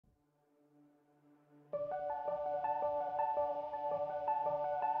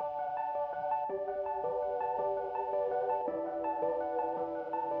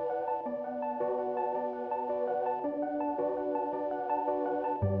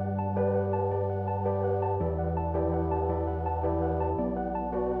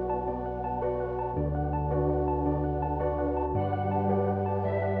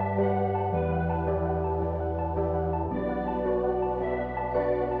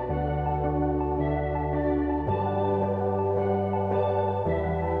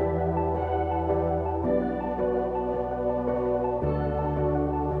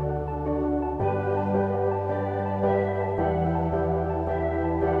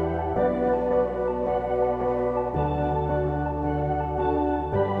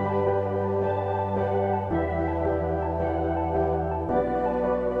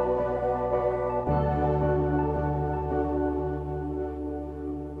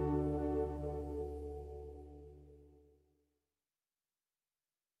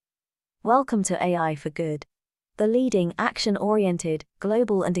Welcome to AI for Good, the leading action-oriented,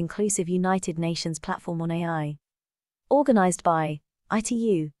 global and inclusive United Nations platform on AI. Organized by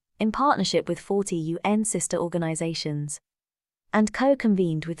ITU, in partnership with 40 UN sister organizations, and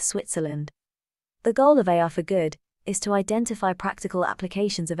co-convened with Switzerland. The goal of AI for Good is to identify practical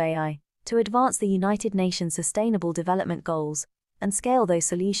applications of AI to advance the United Nations Sustainable Development Goals and scale those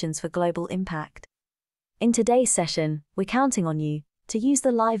solutions for global impact. In today's session, we're counting on you to use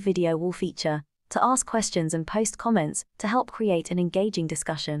the live video wall feature to ask questions and post comments to help create an engaging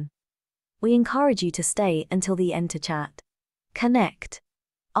discussion. We encourage you to stay until the end to chat, connect,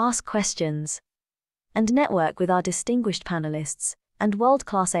 ask questions, and network with our distinguished panelists and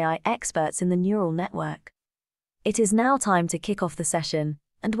world-class AI experts in the neural network. It is now time to kick off the session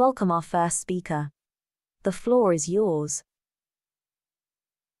and welcome our first speaker. The floor is yours.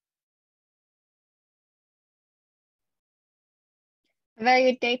 A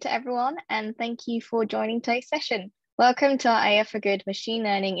very good day to everyone, and thank you for joining today's session. Welcome to our AI for Good Machine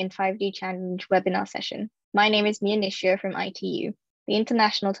Learning in 5D Challenge webinar session. My name is Mia Nishio from ITU, the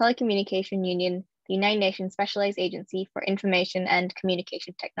International Telecommunication Union, the United Nations Specialized Agency for Information and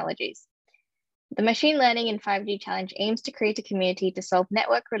Communication Technologies. The Machine Learning in 5D Challenge aims to create a community to solve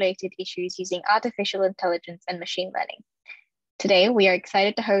network-related issues using artificial intelligence and machine learning. Today, we are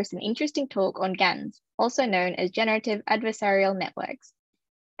excited to host an interesting talk on GANs, also known as Generative Adversarial Networks.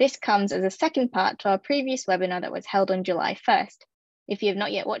 This comes as a second part to our previous webinar that was held on July 1st. If you have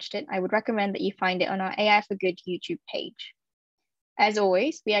not yet watched it, I would recommend that you find it on our AI for Good YouTube page. As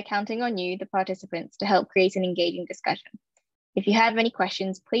always, we are counting on you, the participants, to help create an engaging discussion. If you have any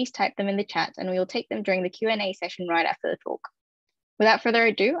questions, please type them in the chat and we will take them during the Q&A session right after the talk. Without further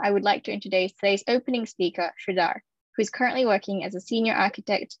ado, I would like to introduce today's opening speaker, Sridhar, who is currently working as a senior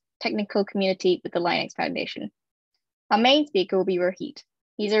architect technical community with the Linux Foundation. Our main speaker will be Rohit.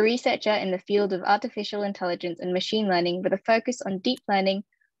 He's a researcher in the field of artificial intelligence and machine learning with a focus on deep learning,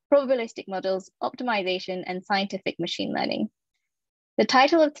 probabilistic models, optimization, and scientific machine learning. The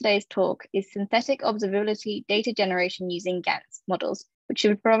title of today's talk is Synthetic Observability Data Generation using GANs models, which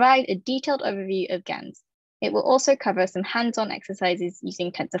should provide a detailed overview of GANs. It will also cover some hands-on exercises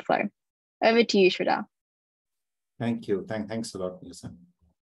using TensorFlow. Over to you, Sridhar. Thank you. Thanks a lot, Lisa.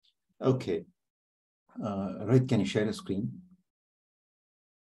 Okay. Rohit, can you share the screen?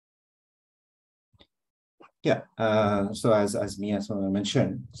 Yeah. So as Mia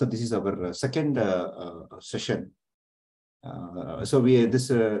mentioned, so this is our second session. So this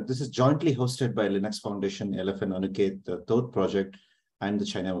is jointly hosted by Linux Foundation, LFN Anuket, the Thoth project, and the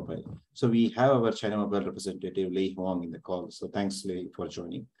China Mobile. So we have our China Mobile representative Lei Huang in the call. So thanks, Lei, for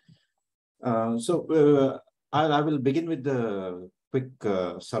joining. I will begin with the quick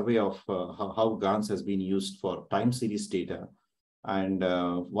survey of how GANs has been used for time series data. And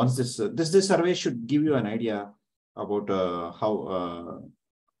once this survey should give you an idea about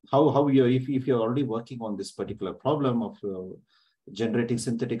how you, if you're already working on this particular problem of generating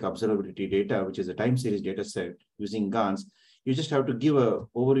synthetic observability data, which is a time series data set using GANs, you just have to give an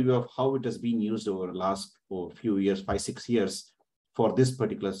overview of how it has been used over the last few years, 5-6 years, for this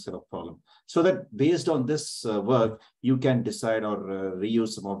particular set of problem. So that based on this work, you can decide or reuse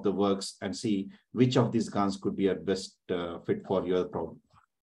some of the works and see which of these GANs could be at best fit for your problem.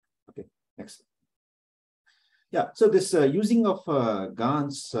 Okay, next. Yeah, so this using of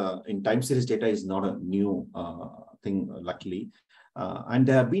GANs in time series data is not a new thing, luckily. And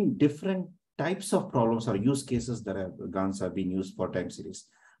there have been different types of problems or use cases that GANs have been used for time series.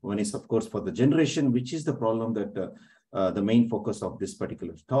 One is, of course, for the generation, which is the problem that the main focus of this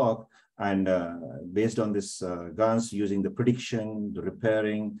particular talk. And based on this GANs using the prediction, the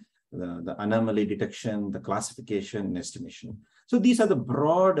repairing, the anomaly detection, the classification, and estimation. So these are the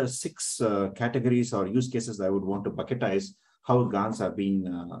broad 6 categories or use cases I would want to bucketize how GANs have been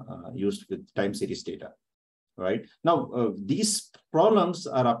used with time series data. Right now, these problems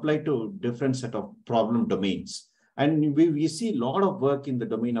are applied to different set of problem domains. And we see a lot of work in the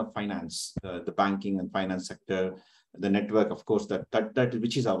domain of finance, the banking and finance sector, the network, of course, that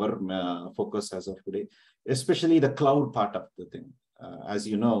which is our focus as of today, especially the cloud part of the thing. As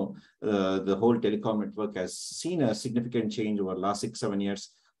you know, the whole telecom network has seen a significant change over the last 6-7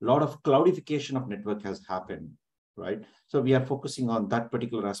 years. A lot of cloudification of network has happened, right? So we are focusing on that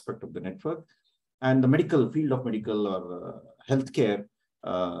particular aspect of the network. And the medical field of medical or healthcare,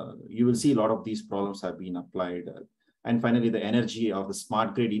 you will see a lot of these problems have been applied. And finally, the energy of the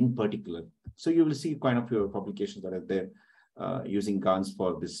smart grid in particular. So you will see kind of your publications that are there using GANs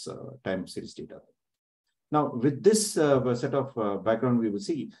for this time series data. Now, with this set of background, we will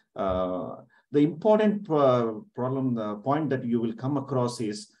see the important point that you will come across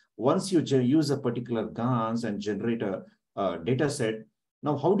is once you use a particular GANs and generate a data set,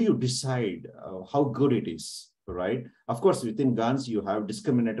 now how do you decide how good it is, right? Of course, within GANs, you have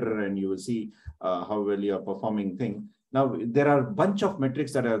discriminator and you will see how well you are performing thing. Now, there are a bunch of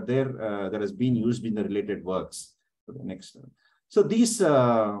metrics that are there that has been used in the related works. For the next one. So these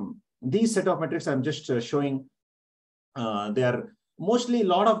set of metrics I'm just showing, they are mostly, a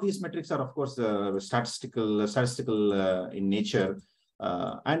lot of these metrics are, of course, statistical in nature,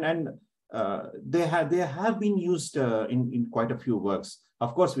 and they have been used in quite a few works.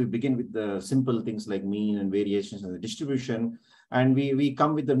 Of course, we begin with the simple things like mean and variations and the distribution, and we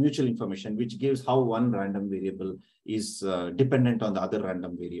come with the mutual information, which gives how one random variable is dependent on the other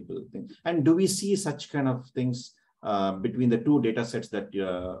random variable thing. And do we see such kind of things between the two data sets, that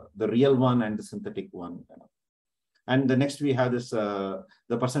the real one and the synthetic one? And the next we have this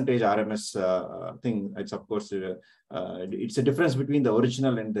the percentage RMS thing. It's, of course, it's a difference between the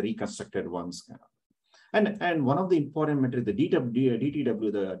original and the reconstructed ones. And one of the important metrics, the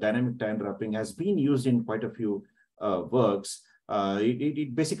DTW, the dynamic time wrapping, has been used in quite a few works.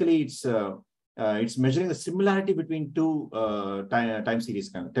 It basically, it's measuring the similarity between two time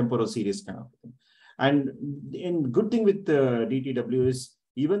series, temporal series kind of thing. And in good thing with DTW is,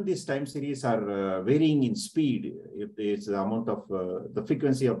 even these time series are varying in speed. If it's the amount of the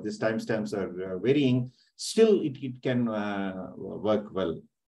frequency of these timestamps are varying, still it can work well.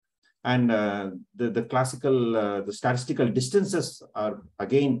 And the classical, the statistical distances are,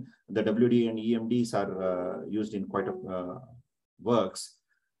 again, the WD and EMDs are used in quite a works.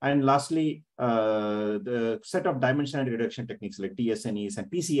 And lastly, the set of dimensionality reduction techniques like TSNEs and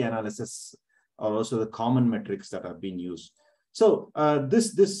PCA analysis are also the common metrics that are being used. So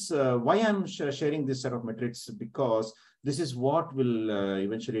why I'm sharing this set of metrics, because this is what will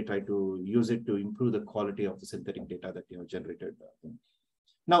eventually try to use it to improve the quality of the synthetic data that you have generated.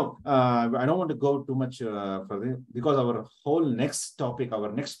 Now, I don't want to go too much further, because our whole next topic,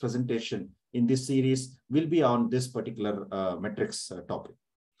 our next presentation in this series will be on this particular metrics topic.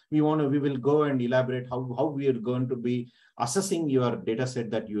 We will go and elaborate how we are going to be assessing your data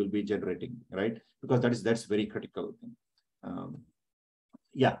set that you will be generating, right? Because that's very critical.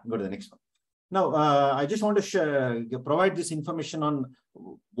 Yeah, go to the next one. Now, I just want to provide this information on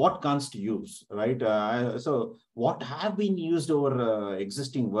what GANs to use, right? So what have been used over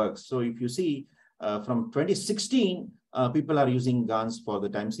existing works. So if you see from 2016, people are using GANs for the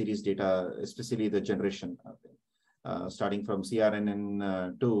time series data, especially the generation. Starting from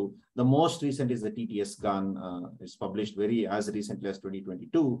CRNN to the most recent is the TTS GAN. It's published as recently as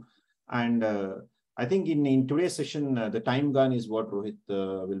 2022. And I think in today's session, the time GAN is what Rohit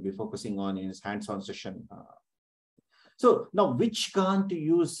will be focusing on in his hands-on session. So now, which GAN to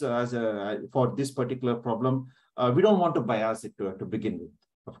use for this particular problem? We don't want to bias it to begin with,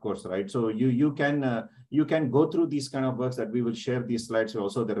 of course, right? So you can go through these kind of works that we will share these slides,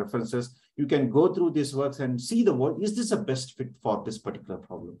 also the references. You can go through these works and see the work. Is this a best fit for this particular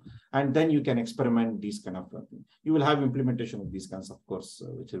problem? And then you can experiment these kind of things. You will have implementation of these kinds, of course,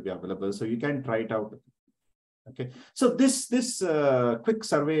 which will be available. So you can try it out. Okay. So this quick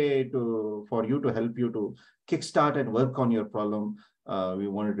survey for you to help you to kickstart and work on your problem. We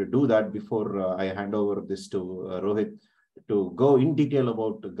wanted to do that before I hand over this to Rohit to go in detail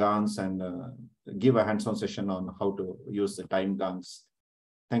about GANs and give a hands-on session on how to use the time GANs.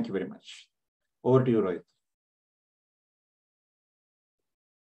 Thank you very much. Over to you, Rohit.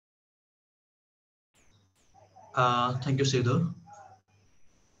 Thank you, Sridhar.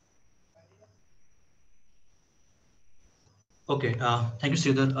 Okay, thank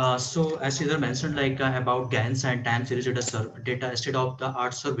you, Sridhar. So as Sridhar mentioned, about GANs and time series data state of the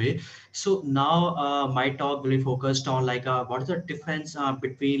art survey. So now my talk will be focused on what is the difference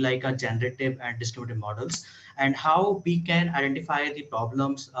between generative and discriminative models, and how we can identify the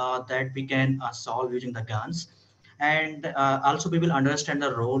problems that we can solve using the GANs. And also we will understand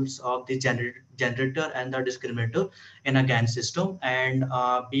the roles of the generator and the discriminator in a GAN system, and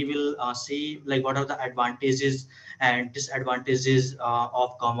we will see what are the advantages and disadvantages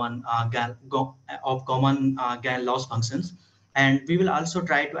of common GAN loss functions. And we will also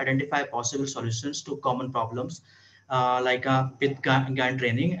try to identify possible solutions to common problems with GAN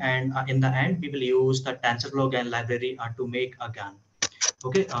training. And in the end, we will use the TensorFlow GAN library to make a GAN.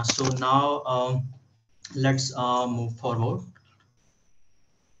 Okay, so now let's move forward.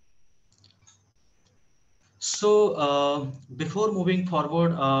 So before moving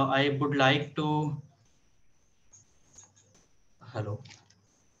forward, I would like to hello.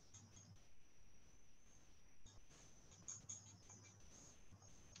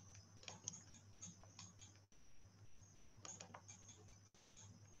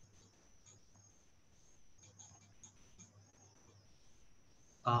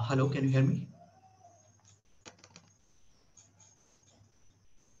 Hello, can you hear me?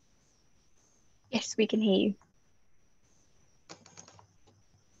 Yes, we can hear you.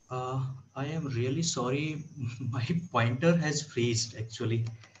 I am really sorry. My pointer has freezed actually.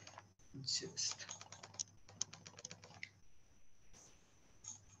 Just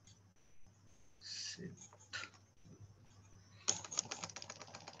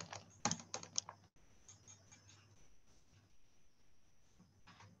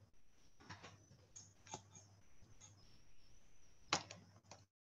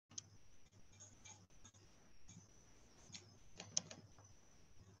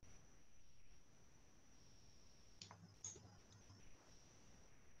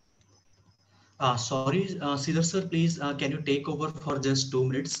sorry, Sridhar sir, please can you take over for just 2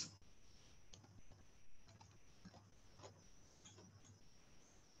 minutes?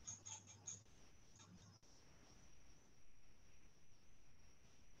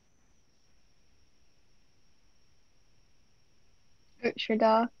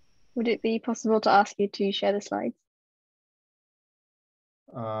 Sridhar, would it be possible to ask you to share the slides?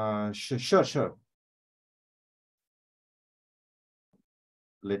 Sure.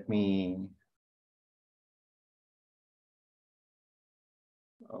 Let me.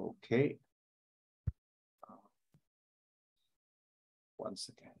 Okay. Once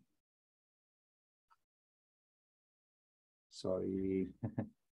again. Sorry.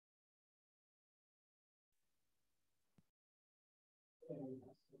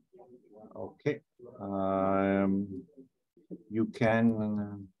 Okay. You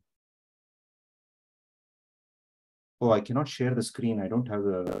can. Oh, I cannot share the screen. I don't have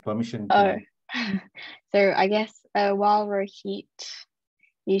the permission to. Oh, so I guess while Rohit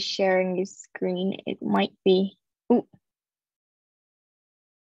is sharing his screen, it might be. Oh,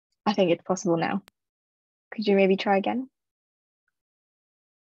 I think it's possible now. Could you maybe try again?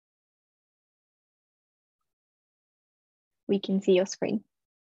 We can see your screen.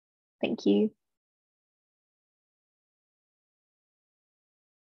 Thank you.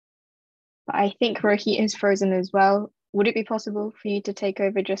 But I think Rohit is frozen as well. Would it be possible for you to take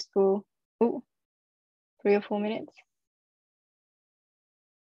over just for 3 or 4 minutes?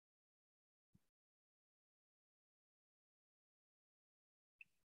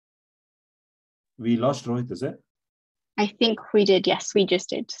 We lost Rohit, is it? I think we did. Yes, we just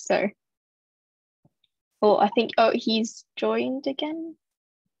did. So, I think, he's joined again.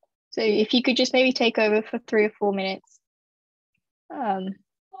 So if you could just maybe take over for 3 or 4 minutes.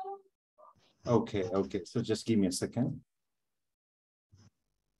 Okay. So just give me a second.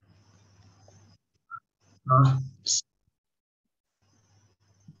 Uh,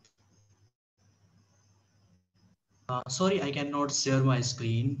 Sorry, I cannot share my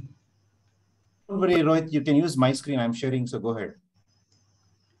screen. Don't worry, Rohit, you can use my screen. I'm sharing, so go ahead.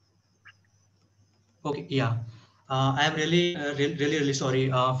 Okay, yeah. I am really sorry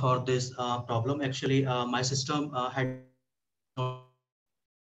for this problem. Actually, my system had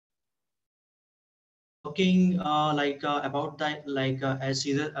talking about that, as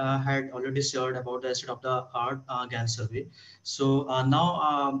Caesar had already shared about the state of the art GAN survey. So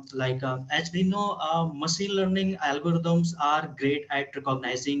now, as we know, machine learning algorithms are great at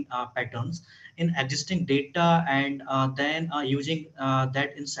recognizing patterns in existing data and then using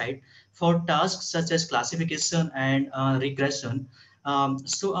that insight for tasks such as classification and regression.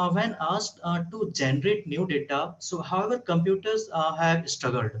 When asked to generate new data, so however, computers have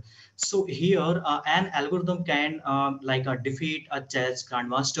struggled. So here, an algorithm can defeat a chess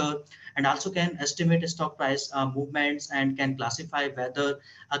grandmaster, and also can estimate stock price movements, and can classify whether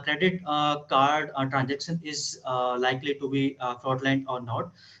a credit card transaction is likely to be fraudulent or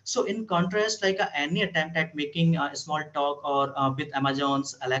not. So in contrast, any attempt at making a small talk or with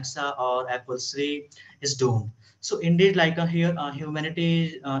Amazon's Alexa or Apple Siri is doomed. So indeed, here,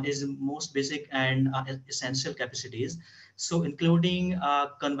 humanity is most basic and essential capacities, so including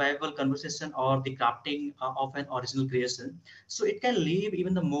convivial conversation or the crafting of an original creation. So it can leave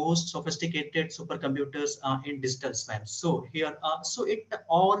even the most sophisticated supercomputers in digital spam. So here, so it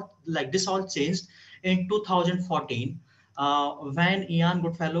all this all changed in 2014 when Ian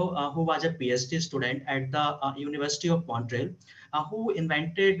Goodfellow, who was a PhD student at the University of Montreal, who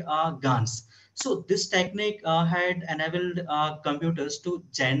invented GANs. So this technique had enabled computers to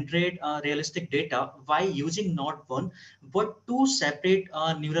generate realistic data by using not one but two separate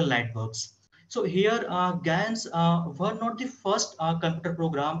neural networks. So here, GANs were not the first computer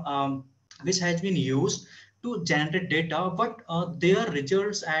program which has been used to generate data, but their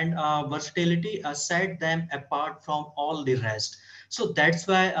results and versatility set them apart from all the rest. So that's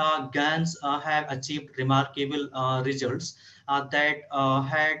why GANs have achieved remarkable results. that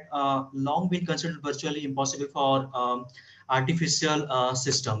had long been considered virtually impossible for artificial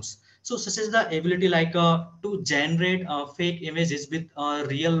systems. So such as the ability to generate fake images with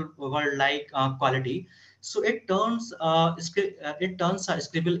real world like quality. So it turns a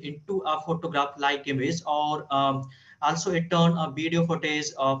scribble into a photograph like image, or also it turns a video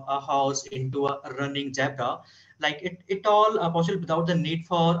footage of a house into a running zebra. Like it all possible without the need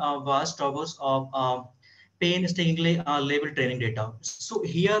for vast towers of painstakingly labeled training data. So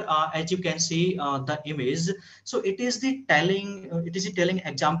here, as you can see the image, so it is a telling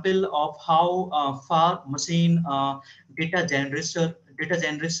example of how far machine data generation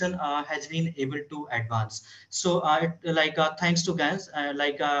has been able to advance. So thanks to GANs,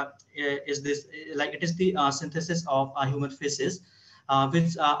 is this like it is the synthesis of human faces,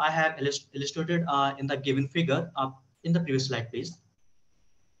 which I have illustrated in the given figure in the previous slide, please.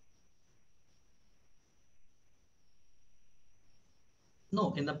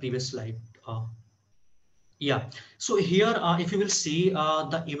 No, in the previous slide. Yeah, so here, if you will see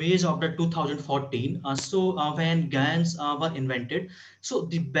the image of the 2014, when GANs were invented, so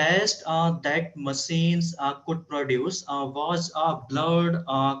the best that machines could produce was a blurred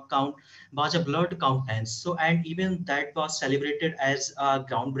countenance. So, and even that was celebrated as a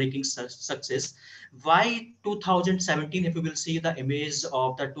groundbreaking success. Why 2017? If you will see the image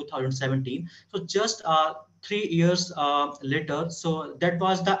of the 2017, so just 3 years later, so that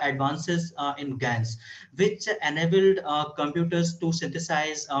was the advances in GANs, which enabled computers to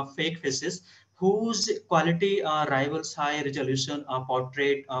synthesize fake faces whose quality rivals high resolution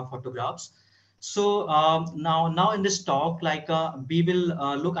portrait photographs. So now in this talk, we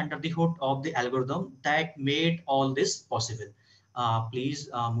will look under the hood of the algorithm that made all this possible. Please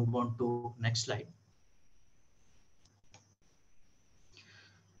move on to next slide.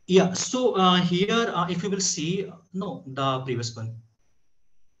 Yeah, so here, if you will see, no, the previous one.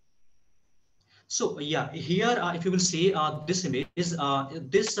 So yeah, here if you will see this image,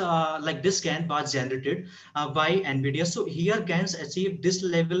 this GAN was generated by NVIDIA. So here GANs achieve this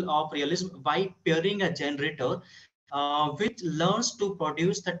level of realism by pairing a generator which learns to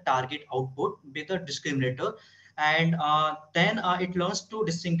produce the target output with a discriminator, and then it learns to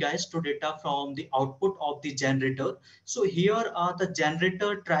distinguish to data from the output of the generator. So here the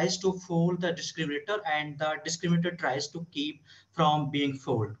generator tries to fool the discriminator, and the discriminator tries to keep from being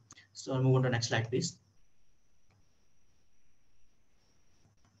fooled. So I'll move on to the next slide, please.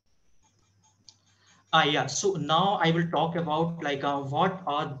 Yeah, so now I will talk about what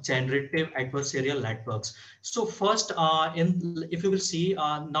are generative adversarial networks. So first, if you will see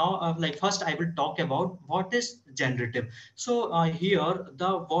now, first I will talk about what is generative. So here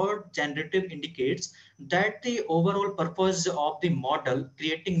the word generative indicates that the overall purpose of the model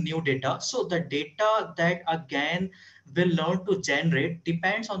creating new data. So the data that again will learn to generate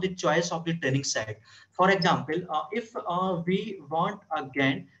depends on the choice of the training set. For example, if we want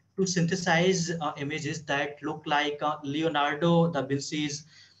again to synthesize images that look like Leonardo da Vinci's.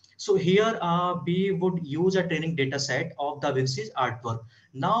 So here we would use a training data set of da Vinci's artwork.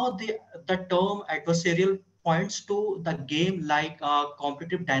 Now the term adversarial points to the game like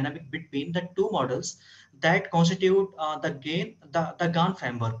competitive dynamic between the two models that constitute the GAN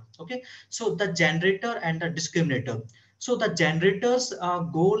framework. Okay, so the generator and the discriminator. So the generator's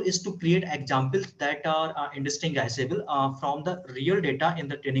goal is to create examples that are indistinguishable from the real data in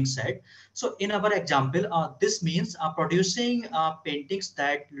the training set. So in our example, this means producing paintings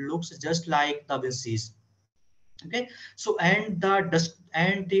that looks just like Da Vinci's. Okay, so and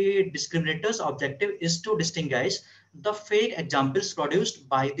the discriminator's objective is to distinguish the fake examples produced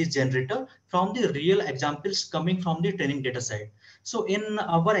by the generator from the real examples coming from the training data set. So in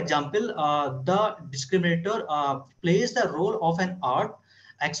our example, the discriminator plays the role of an art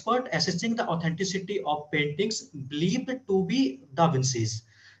expert assessing the authenticity of paintings believed to be Da Vinci's.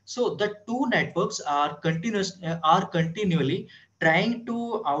 So the two networks are continually trying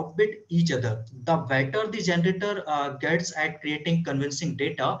to outbid each other. The better the generator gets at creating convincing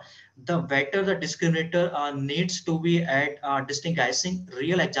data, the better the discriminator needs to be at distinguishing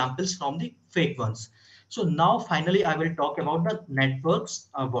real examples from the fake ones. So now finally I will talk about the networks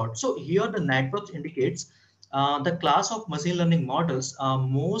word. So here the networks indicates the class of machine learning models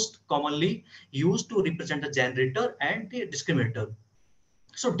most commonly used to represent the generator and the discriminator.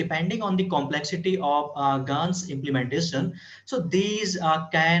 So depending on the complexity of GAN's implementation, so these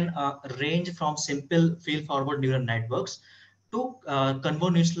can range from simple feed-forward neural networks to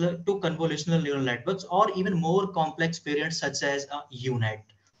convolutional neural networks, or even more complex variants such as UNet.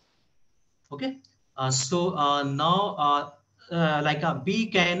 Okay, so now we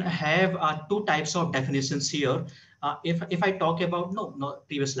can have two types of definitions here. If I talk about, no,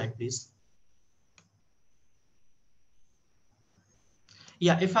 previous slide, please.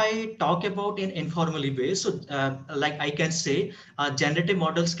 Yeah, if I talk about in informally way, so like I can say, generative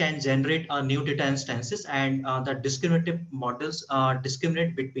models can generate new data instances, and the discriminative models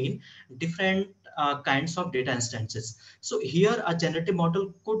discriminate between different kinds of data instances. So here a generative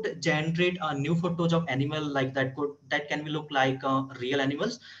model could generate new photos of animal like that can be look like real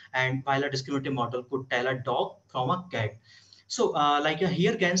animals, and while a discriminative model could tell a dog from a cat. So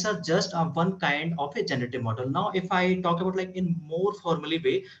here GANs are just one kind of a generative model. Now, if I talk about like in more formally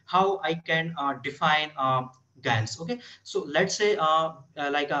way, how I can define GANs. Okay, so let's say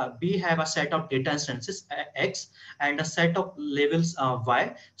we have a set of data instances X and a set of labels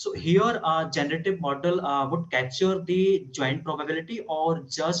Y. So here generative model would capture the joint probability or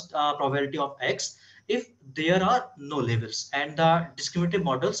just probability of X if there are no labels, and the discriminative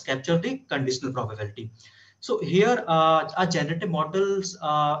models capture the conditional probability. So here, our generative models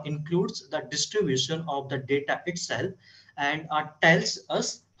includes the distribution of the data itself, and tells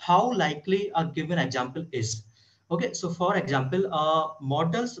us how likely a given example is. Okay, so for example,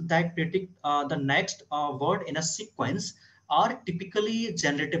 models that predict the next word in a sequence are typically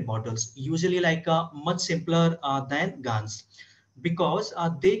generative models, usually like much simpler than GANs, because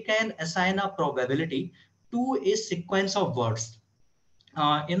they can assign a probability to a sequence of words.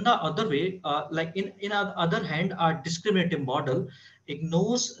 In the other way, in the other hand, a discriminative model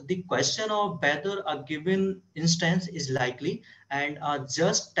ignores the question of whether a given instance is likely, and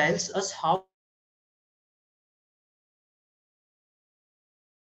just tells us how likely a given instance is. So here generative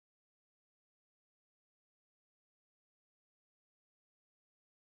models can model a distribution of data itself, and tells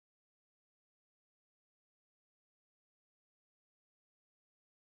us how likely a given instance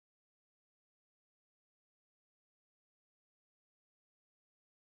is.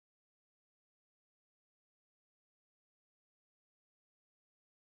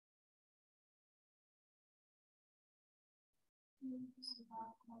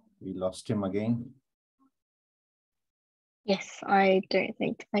 Okay, We lost him again. Yes, I don't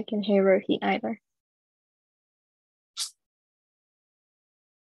think I can hear Rohi either.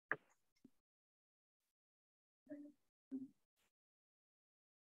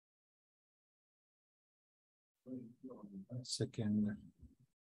 A second.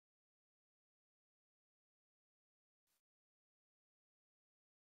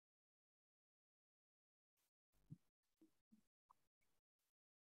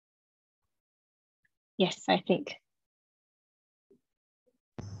 Yes, I think.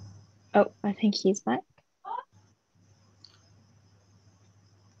 Oh, I think he's back.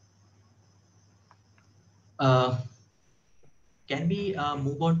 uh, can we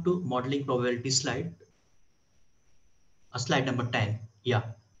move on to modeling probability slide? Slide number 10. Yeah.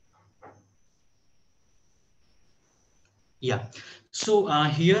 Yeah. So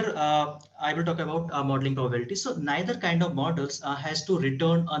here I will talk about modeling probability. So neither kind of models has to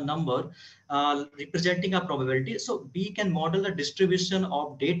return a number representing a probability. So we can model a distribution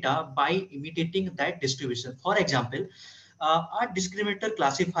of data by imitating that distribution. For example, a discriminator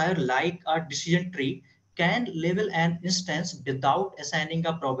classifier like a decision tree can label an instance without assigning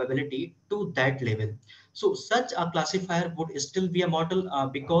a probability to that label. So such a classifier would still be a model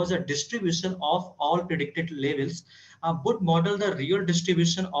because a distribution of all predicted labels would model the real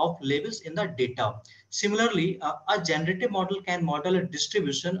distribution of labels in the data. Similarly, a generative model can model a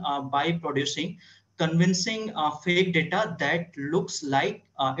distribution by producing convincing fake data that looks like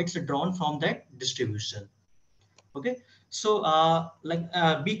it's drawn from that distribution. Okay, so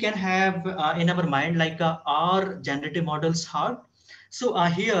we can have in our mind like are generative models hard? So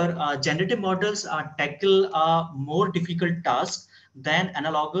here generative models tackle a more difficult task than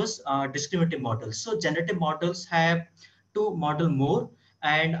analogous discriminative models. So generative models have to model more,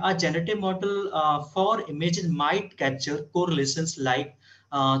 and a generative model for images might capture correlations like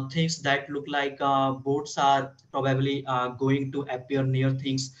things that look like boats are probably going to appear near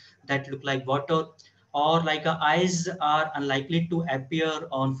things that look like water, or like eyes are unlikely to appear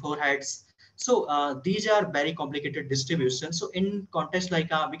on foreheads. So these are very complicated distributions. So in context,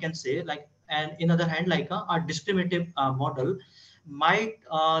 like we can say like, and in other hand, like a discriminative model might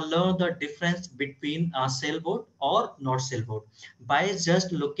learn the difference between a sailboat or not sailboat by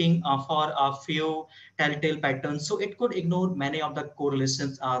just looking for a few telltale patterns. So it could ignore many of the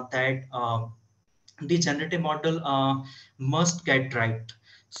correlations that the generative model must get right.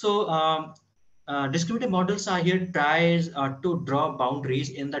 So discriminative models are here tries to draw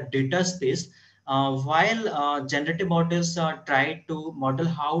boundaries in the data space, while generative models try to model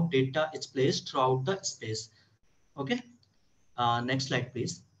how data is placed throughout the space. Okay, next slide,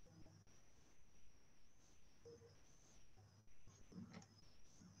 please.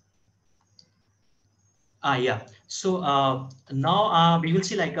 Yeah. So now we will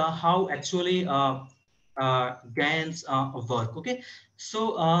see like how actually GANs work. Okay.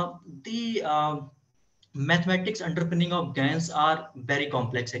 So the mathematics underpinning of GANs are very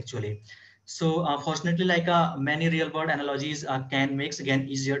complex actually. So fortunately, like many real world analogies can make GAN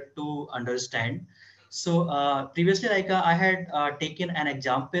easier to understand. So previously, like I had taken an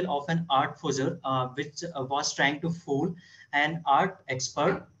example of an art forger which was trying to fool an art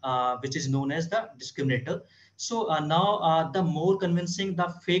expert, which is known as the discriminator. So now the more convincing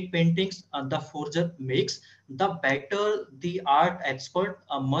the fake paintings the forger makes, the better the art expert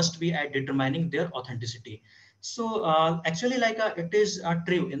must be at determining their authenticity. So actually, like it is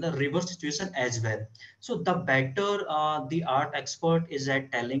true in the reverse situation as well. So the better the art expert is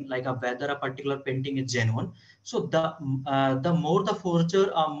at telling like whether a particular painting is genuine, so the more the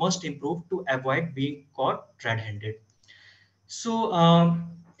forger must improve to avoid being caught red-handed. So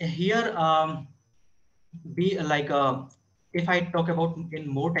here be like if I talk about in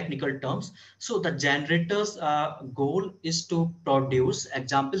more technical terms, so the generator's goal is to produce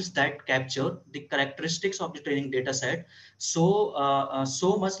examples that capture the characteristics of the training data set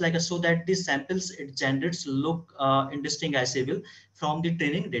so much like so that the samples it generates look indistinguishable from the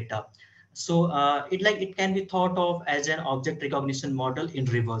training data. So it can be thought of as an object recognition model in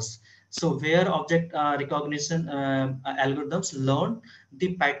reverse. So where object recognition algorithms learn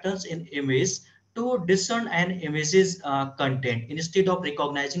the patterns in image to discern an image's content. Instead of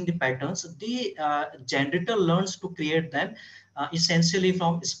recognizing the patterns, the generator learns to create them essentially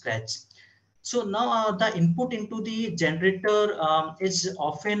from scratch. So now the input into the generator is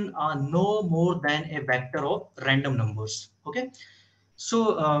often no more than a vector of random numbers. Okay.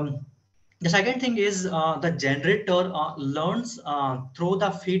 So the second thing is the generator learns through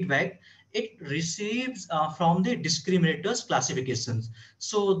the feedback it receives from the discriminators classifications.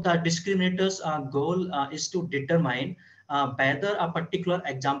 So the discriminators goal is to determine whether a particular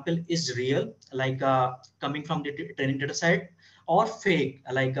example is real, like coming from the training data set, or fake,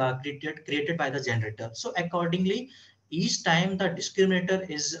 like created by the generator. So accordingly, each time the discriminator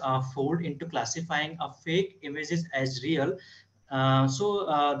is fooled into classifying a fake images as real,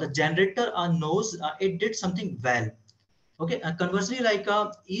 the generator knows it did something well. Okay. Conversely, like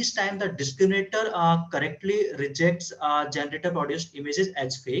each time the discriminator correctly rejects generator produced images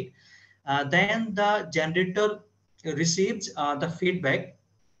as fake, then the generator receives the feedback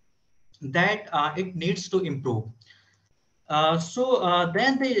that it needs to improve.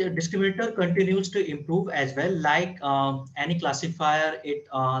 Then the discriminator continues to improve as well, like any classifier, it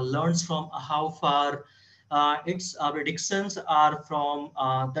learns from how far its predictions are from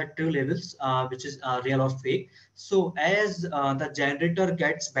the true levels, which is real or fake. So as the generator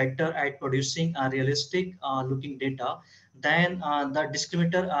gets better at producing realistic looking data, then the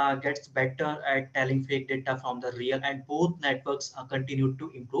discriminator gets better at telling fake data from the real, and both networks continue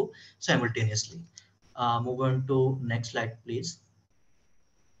to improve simultaneously. Move on to next slide, please.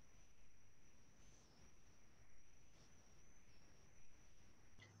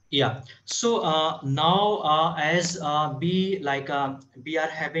 Yeah. So now, as we are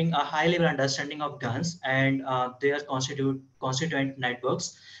having a high level understanding of GANs and their constituent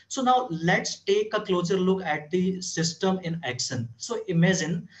networks. So now let's take a closer look at the system in action. So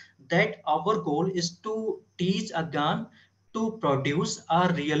imagine that our goal is to teach a GAN to produce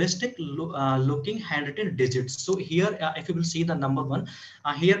a realistic looking handwritten digits. So here, if you will see the number one,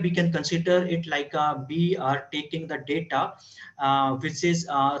 here we can consider it like we are taking the data which is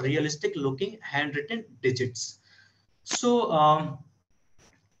realistic looking handwritten digits. So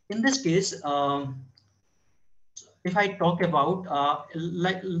in this case, if I talk about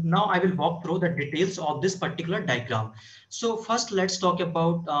like now I will walk through the details of this particular diagram. So first let's talk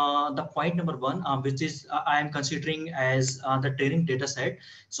about the point number one, which is I am considering as the training data set.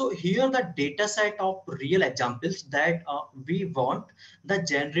 So here the data set of real examples that we want the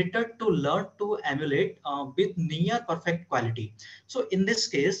generator to learn to emulate with near perfect quality. So in this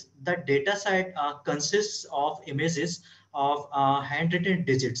case, the data set consists of images of handwritten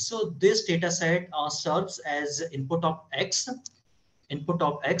digits. So this data set serves as input of X to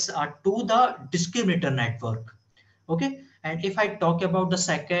the discriminator network. Okay. And if I talk about the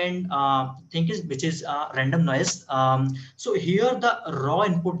second thing is which is random noise. So here the raw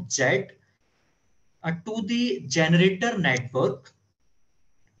input Z to the generator network.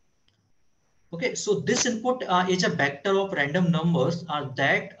 Okay, so this input is a vector of random numbers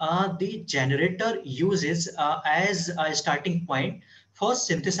that the generator uses as a starting point for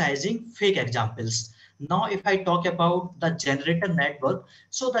synthesizing fake examples. Now, if I talk about the generator network,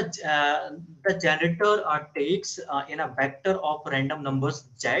 so the generator takes in a vector of random numbers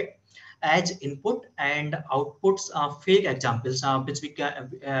Z as input and outputs fake examples, which we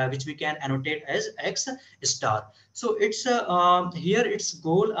can annotate as X star. So it's here its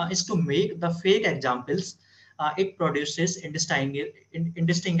goal is to make the fake examples it produces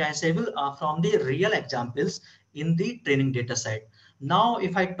indistinguishable from the real examples in the training data set. Now,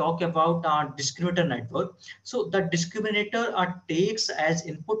 if I talk about discriminator network, so the discriminator takes as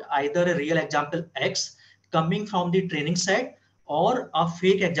input either a real example X coming from the training set or a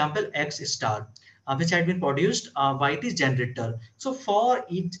fake example X star, which had been produced by the generator. So for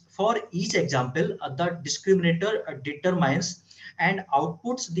each example, the discriminator determines and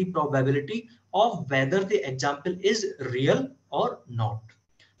outputs the probability of whether the example is real or not.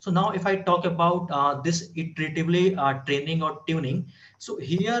 So now if I talk about this iteratively training or tuning, so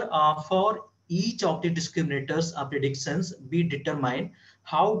here for each of the discriminators predictions, we determine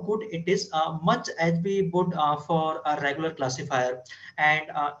how good it is, much as we would for a regular classifier,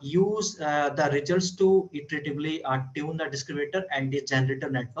 and use the results to iteratively tune the discriminator and the generator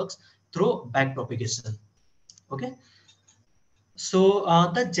networks through backpropagation. Okay. So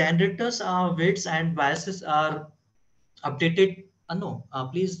the generators weights and biases are updated. No,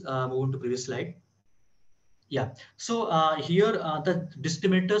 please move on to previous slide. Yeah. So here the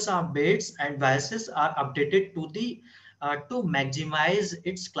discriminators are weights and biases are updated to the to maximize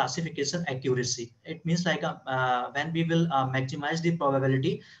its classification accuracy. It means like when we will maximize the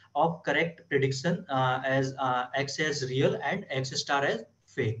probability of correct prediction as X as real and X star as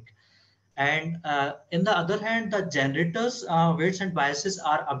fake. And in the other hand, the generators weights and biases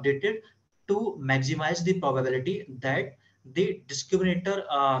are updated to maximize the probability that the discriminator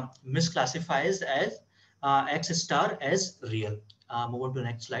misclassifies as X star as real. Move on to the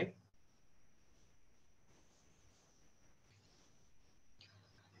next slide.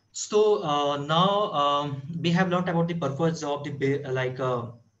 So now we have learned about the purpose of the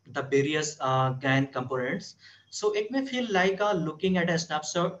various GAN components. So it may feel like looking at a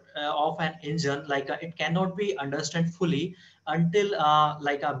snapshot of an engine, it cannot be understood fully until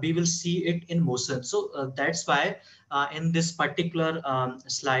we will see it in motion. So that's why in this particular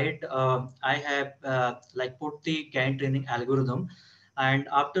slide, I have put the GAN training algorithm. And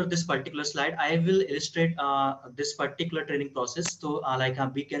after this particular slide, I will illustrate this particular training process. So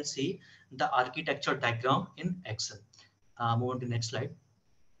we can see the architecture diagram in Excel. Move on to the next slide.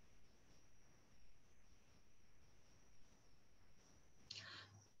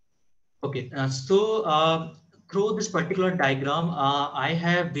 Okay, through this particular diagram, I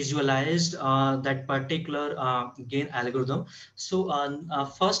have visualized that particular gain algorithm. So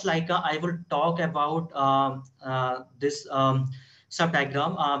first, I will talk about this sub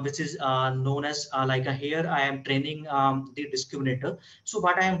diagram, which is known as here I am training the discriminator. So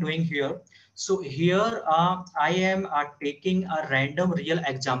what I am doing here, so here I am taking a random real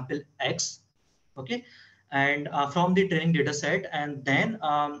example X, okay, and from the training data set, and then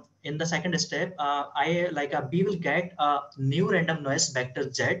in the second step, we will get a new random noise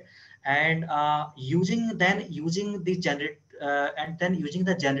vector Z, and using the using the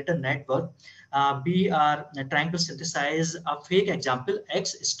generator network, we are trying to synthesize a fake example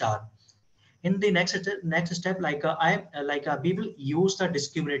X star. In the next step, we will use the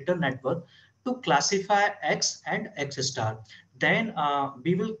discriminator network to classify X and X star. Then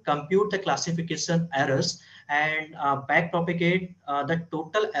we will compute the classification errors and backpropagate the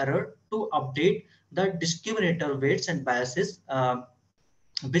total error to update the discriminator weights and biases,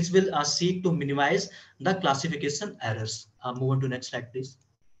 which will seek to minimize the classification errors. Move on to next slide, please.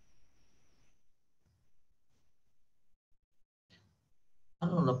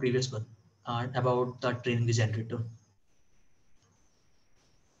 No, the previous one about the training the generator.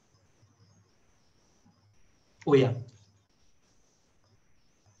 Oh yeah.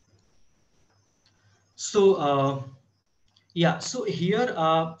 So yeah, so here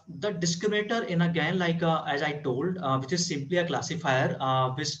the discriminator in again, as I told, which is simply a classifier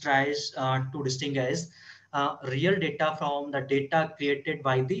which tries to distinguish real data from the data created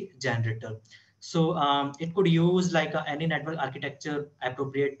by the generator. So it could use any network architecture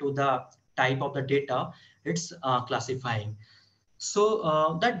appropriate to the type of the data it's classifying.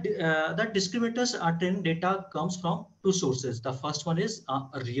 So that discriminators training data comes from two sources. The first one is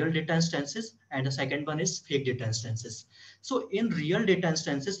real data instances, and the second one is fake data instances. So in real data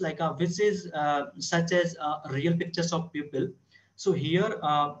instances, which is such as real pictures of people. So here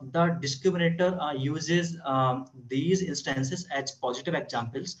the discriminator uses these instances as positive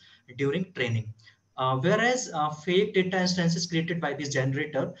examples during training. Whereas fake data instances created by this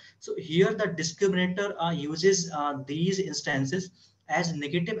generator, so here the discriminator uses these instances as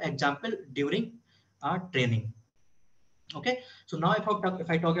negative example during training. Okay, so now if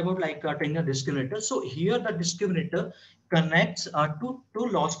I talk about like training a discriminator, so here the discriminator connects two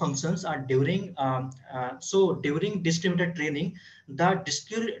loss functions during so during discriminator training, the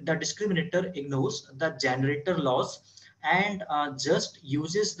discriminator ignores the generator loss and just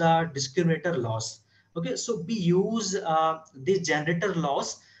uses the discriminator loss. Okay, so we use the generator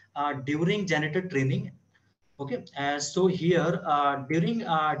loss during generator training. Okay, so here during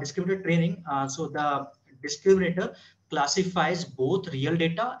discriminator training, so the discriminator classifies both real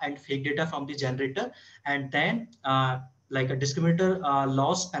data and fake data from the generator, and then like a discriminator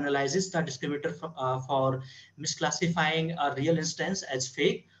loss penalizes the discriminator for misclassifying a real instance as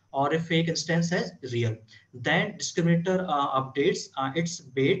fake or a fake instance as real. Then discriminator updates its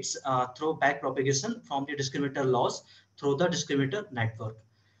weights through back propagation from the discriminator loss through the discriminator network.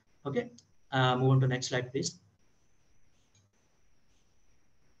 Okay, move on to next slide, please.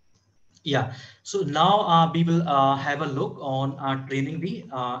 Yeah, so now we will have a look on training the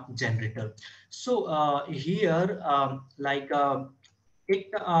generator. So here,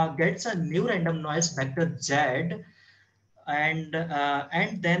 it gets a new random noise vector Z, and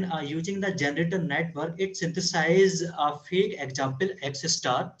then using the generator network, it synthesizes a fake example X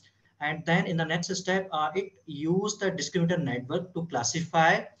star, and then in the next step, it use the discriminator network to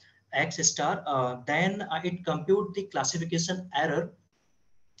classify X star. Then it compute the classification error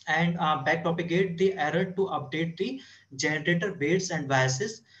and backpropagate the error to update the generator weights and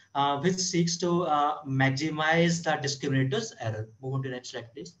biases, which seeks to maximize the discriminator's error. Move on to the next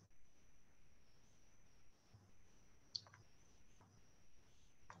slide, please.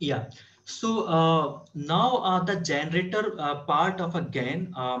 Yeah. So now the generator part of a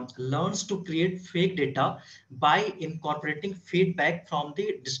GAN learns to create fake data by incorporating feedback from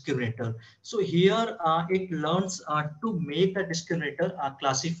the discriminator. So here it learns to make the discriminator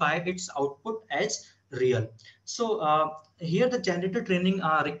classify its output as real. So here the generator training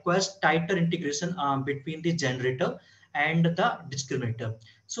requires tighter integration between the generator and the discriminator.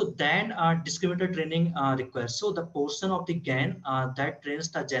 So then discriminator training requires. So the portion of the GAN that trains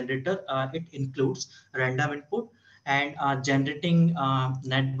the generator, it includes random input and generating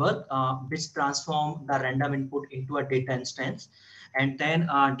network, which transform the random input into a data instance, and then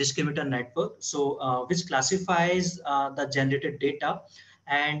discriminator network, so which classifies the generated data,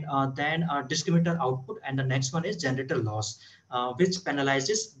 and then discriminator output, and the next one is generator loss, which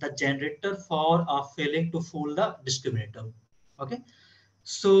penalizes the generator for failing to fool the discriminator. Okay,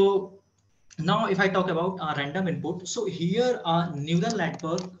 so now if I talk about random input, so here neural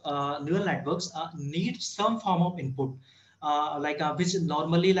networks need some form of input, which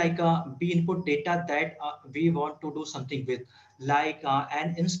normally we input data that we want to do something with, like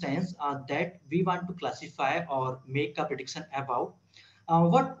an instance that we want to classify or make a prediction about.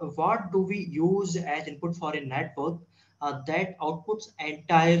 What do we use as input for a network that outputs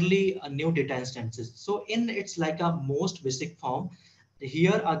entirely new data instances? So in its like a most basic form,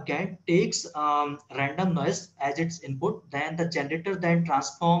 here again takes random noise as its input, then the generator then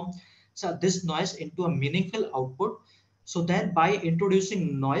transforms this noise into a meaningful output. So then by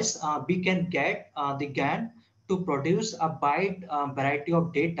introducing noise, we can get the GAN to produce a wide variety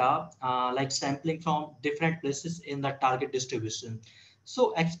of data, like sampling from different places in the target distribution.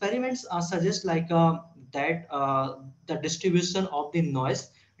 So experiments suggest that the distribution of the noise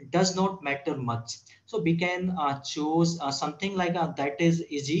does not matter much. So we can choose something that is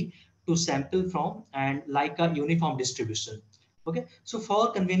easy to sample from and like a uniform distribution. Okay, so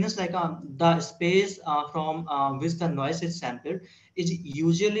for convenience, the space from which the noise is sampled is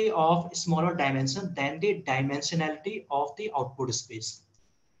usually of smaller dimension than the dimensionality of the output space.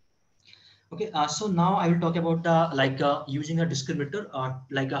 Okay, so now I will talk about using a discriminator,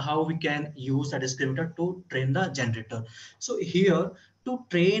 how we can use a discriminator to train the generator. So here, to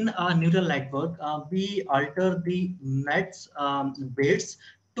train a neural network, we alter the net's weights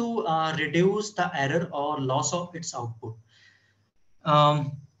to reduce the error or loss of its output.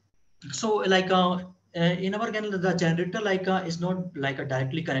 Um, so in our again the generator is not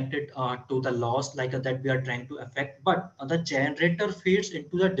directly connected to the loss that we are trying to affect, but the generator feeds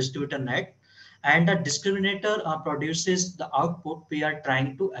into the distributor net, and the discriminator produces the output we are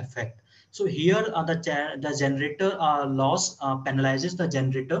trying to affect. So here the generator loss penalizes the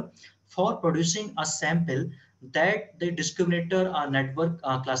generator for producing a sample that the discriminator network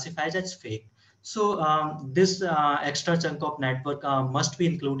classifies as fake. So this extra chunk of network must be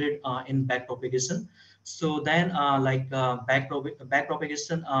included in backpropagation. So then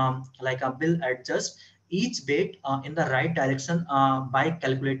backpropagation will adjust each bit in the right direction by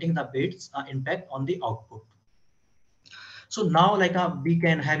calculating the bit's impact on the output. So now we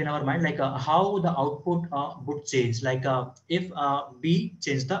can have in our mind how the output would change if b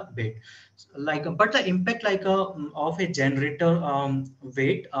change the weight, but the impact of a generator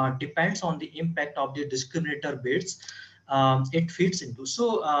weight depends on the impact of the discriminator weights it feeds into.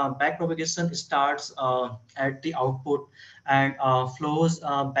 So back propagation starts at the output and flows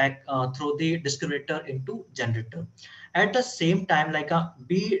back through the discriminator into generator. At the same time,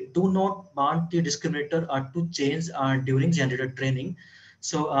 we do not want the discriminator to change during generator training.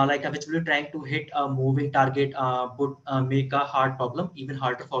 So which will be trying to hit a moving target would make a hard problem even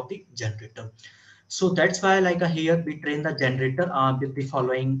harder for the generator. So that's why here we train the generator with the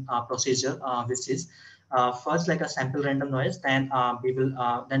following procedure, which is first a sample random noise, then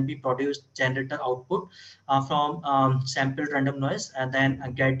then we produce generator output from sample random noise, and then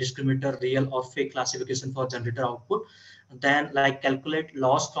get discriminator real or fake classification for generator output, then calculate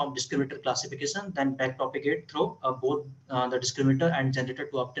loss from discriminator classification, then back propagate through both the discriminator and generator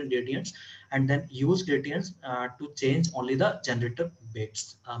to obtain gradients, and then use gradients to change only the generator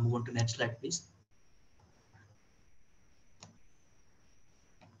weights. Move on to next slide, please.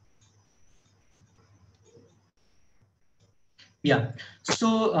 Yeah.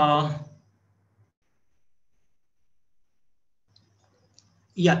 So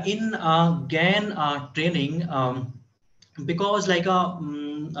yeah, in GAN training, because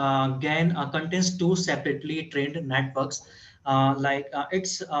GAN contains two separately trained networks,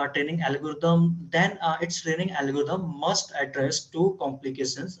 its training algorithm, then its training algorithm must address two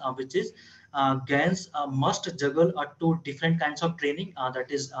complications, which is GANs must juggle two different kinds of training,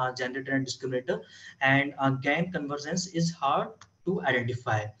 that is generator and discriminator, and GAN convergence is hard to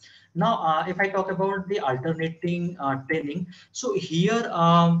identify. Now, if I talk about the alternating training, so here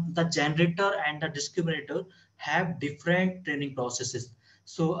the generator and the discriminator have different training processes.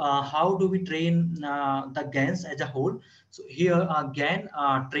 So how do we train the GANs as a whole? So here GAN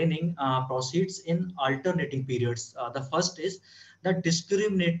training proceeds in alternating periods. The first is the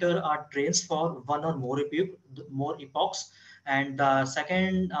discriminator trains for one or more epochs, and the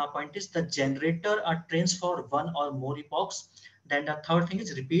second point is the generator trains for one or more epochs. Then the third thing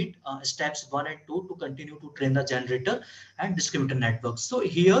is repeat steps 1 and 2 to continue to train the generator and discriminator networks. So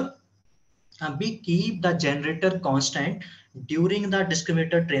here we keep the generator constant during the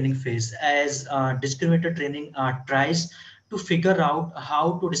discriminator training phase, as discriminator training tries to figure out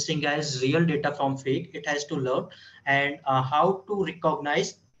how to distinguish real data from fake. It has to learn and how to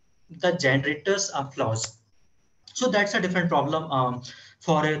recognize the generator's flaws. So that's a different problem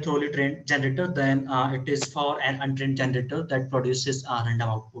for a thoroughly trained generator than it is for an untrained generator that produces random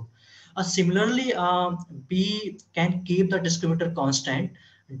output. Similarly, we can keep the discriminator constant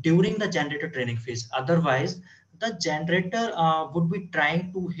during the generator training phase. Otherwise, the generator would be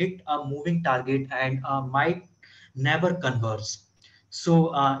trying to hit a moving target and might never converge.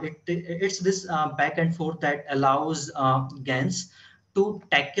 So it's this back and forth that allows GANs to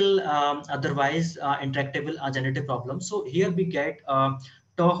tackle otherwise intractable generative problems. So here we get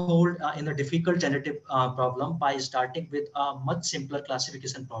toehold in a difficult generative problem by starting with a much simpler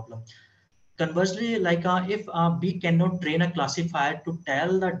classification problem. Conversely, if we cannot train a classifier to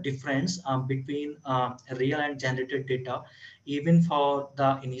tell the difference between real and generated data, even for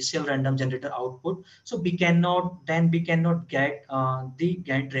the initial random generator output, so we cannot get the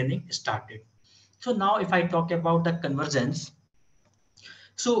GAN training started. So now if I talk about the convergence,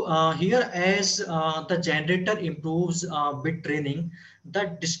 so here, as the generator improves with training,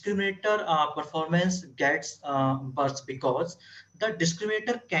 the discriminator performance gets worse because the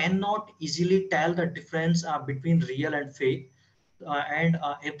discriminator cannot easily tell the difference between real and fake. And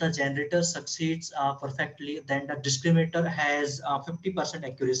if the generator succeeds perfectly, then the discriminator has 50%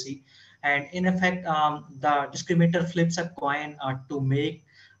 accuracy. And in effect, the discriminator flips a coin to make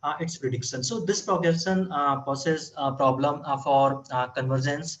its prediction. So this progression poses a problem for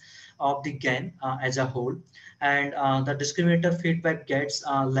convergence of the GAN as a whole, and the discriminator feedback gets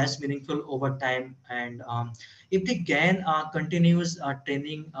less meaningful over time. And if the GAN continues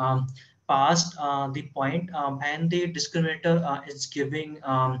training past the point and the discriminator is giving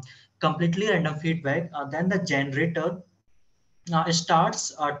completely random feedback, then the generator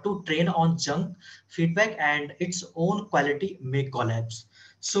starts to train on junk feedback and its own quality may collapse.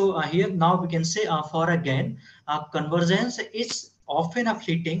 So here now we can say for again, convergence is often a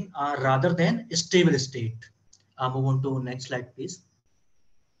fleeting rather than a stable state. Move on to next slide, please.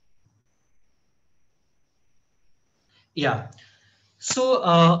 Yeah. So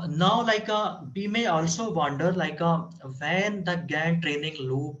now we may also wonder when the GAN training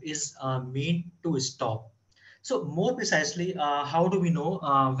loop is meant to stop. So more precisely, how do we know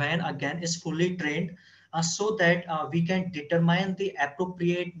when a GAN is fully trained so that we can determine the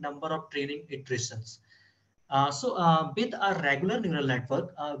appropriate number of training iterations. With a regular neural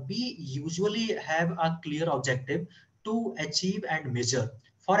network, we usually have a clear objective to achieve and measure.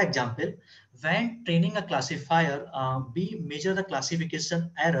 For example, when training a classifier, we measure the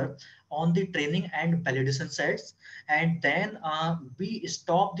classification error on the training and validation sets, and then we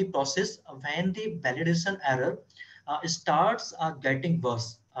stop the process when the validation error starts getting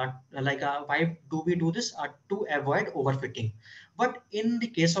worse. Why do we do this? To avoid overfitting. But in the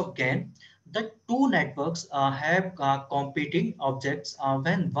case of GAN, the two networks have competing objects.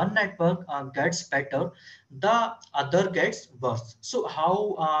 When one network gets better, the other gets worse. So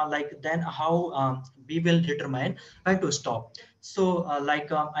how how we will determine when to stop?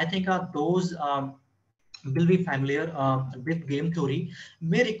 I think those will be familiar with game theory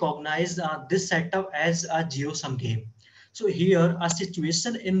may recognize this setup as a zero-sum game. So here, a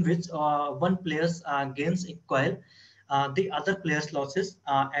situation in which one player's gains equal the other player's losses,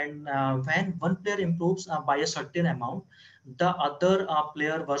 and when one player improves by a certain amount, the other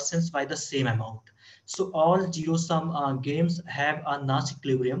player worsens by the same amount. So all zero-sum games have a Nash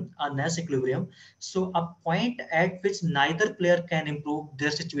equilibrium, So a point at which neither player can improve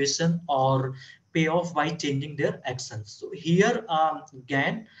their situation or pay off by changing their actions. So here,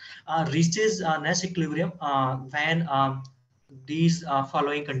 GAN reaches Nash equilibrium when these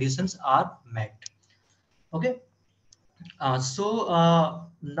following conditions are met. Okay. Now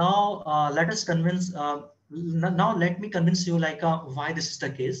let us convince. Now let me convince you why this is the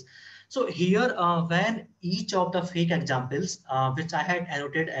case. So here, when each of the fake examples, which I had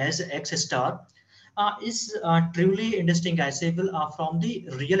annotated as X star, is truly indistinguishable from the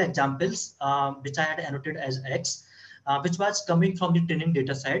real examples, which I had annotated as X, which was coming from the training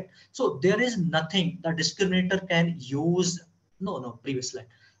data set. So there is nothing the discriminator can use. No, previous slide.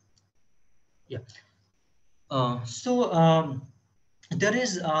 Yeah. There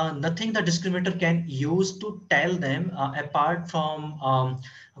is nothing the discriminator can use to tell them apart from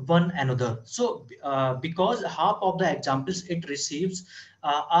one another. So because half of the examples it receives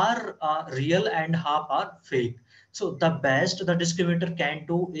are real and half are fake. So the best the discriminator can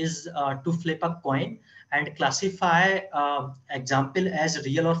do is to flip a coin and classify example as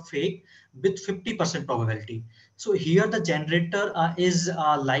real or fake with 50% probability. So here the generator is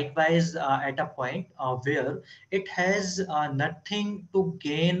likewise at a point where it has nothing to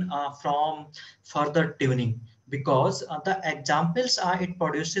gain from further tuning, because the examples it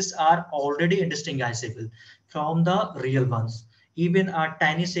produces are already indistinguishable from the real ones. Even a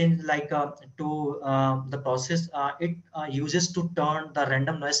tiny change to the process it uses to turn the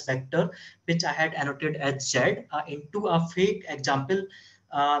random noise vector, which I had annotated as Z, into a fake example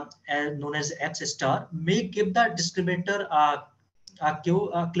known as X star, may give the discriminator a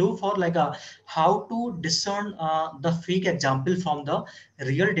clue for how to discern the fake example from the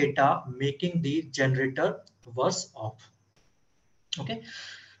real data, making the generator worse off. Okay.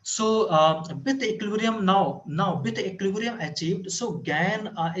 So with the equilibrium now with the equilibrium achieved, so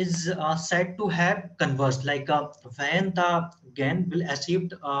GAN is said to have converged. When the GAN will achieve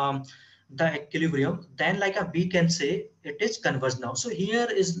the equilibrium, then we can say it is converged now. So here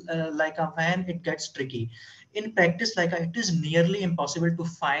is when it gets tricky. In practice, it is nearly impossible to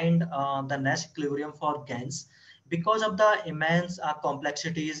find the Nash equilibrium for GANs because of the immense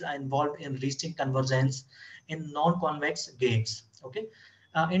complexities involved in reaching convergence in non-convex games. Okay.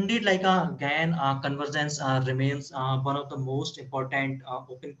 Indeed, GAN convergence remains one of the most important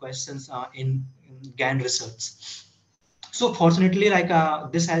open questions in GAN research. So fortunately,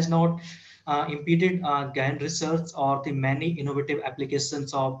 this has not impeded GAN research or the many innovative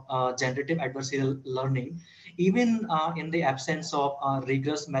applications of generative adversarial learning, even in the absence of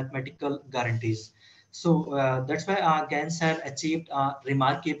rigorous mathematical guarantees. So that's why GANs have achieved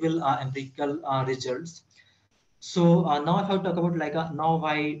remarkable empirical results. So now if I talk about now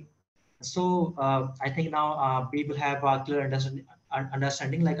why, so I think now we will have a clear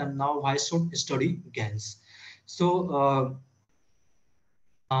understanding now why should study GANs. So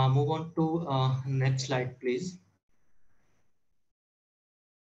move on to next slide, please.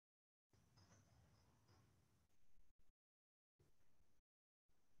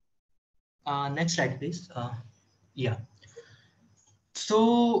 Next slide, please. Yeah.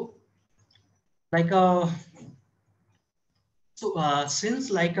 So like since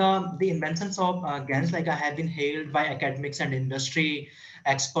the inventions of GANs have been hailed by academics and industry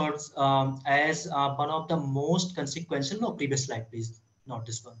experts as one of the most consequential. No, previous slide, please. Not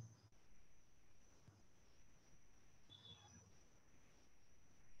this one.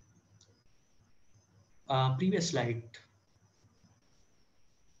 Previous slide.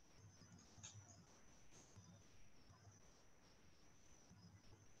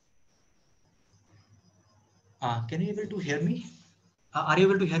 Can you able to hear me? Are you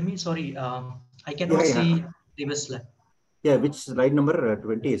able to hear me? Sorry, I cannot Yeah, see yeah. previous slide. Yeah, which slide number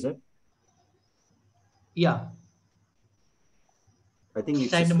 20 is it? Yeah, I think it's a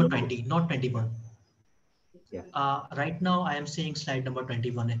slide number slow. 20, not Yeah, 21. yeah. Right now, I am seeing slide number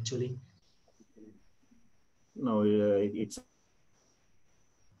 21 actually. No, it's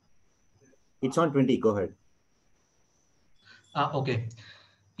on 20. Go ahead. Okay.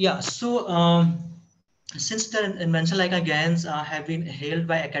 Yeah, so since the invention like GANs have been hailed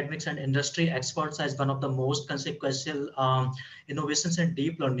by academics and industry experts as one of the most consequential innovations in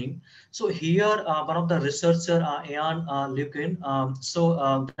deep learning. So here, one of the researcher, Ian Lukin,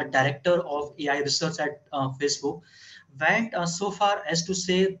 the director of AI research at Facebook, went so far as to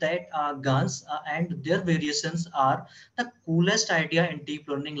say that GANs and their variations are the coolest idea in deep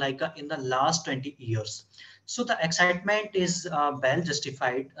learning like in the last 20 years. So the excitement is well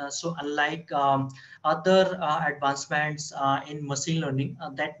justified. So unlike other advancements in machine learning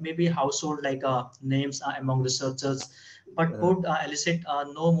that may be household like names among researchers, but Uh, could elicit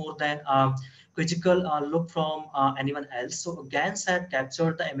no more than quizzical look from anyone else. So GANs had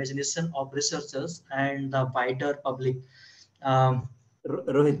captured the imagination of researchers and the wider public um,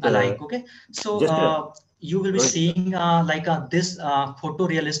 Rohit, alike. Okay, so just you will be Rohit, seeing this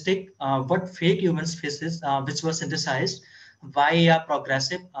photorealistic but fake humans faces which were synthesized by a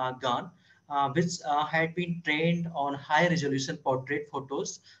progressive GAN which had been trained on high resolution portrait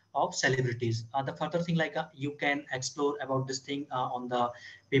photos of celebrities. The further thing like you can explore about this thing on the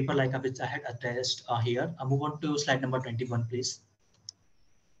paper like which I had attached here. Move on to slide number 21 please.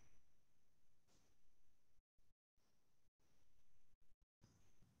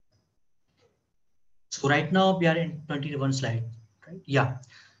 So right now we are in 21 slide, right? Yeah.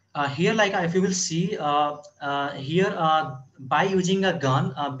 Here, like if you will see here, by using a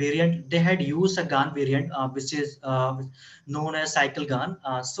GAN variant, they had used a GAN variant which is known as cycle GAN.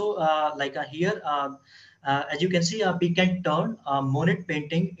 Here, as you can see, we can turn a monet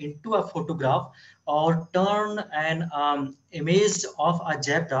painting into a photograph or turn an image of a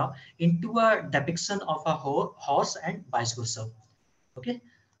zebra into a depiction of a horse and vice versa. Okay.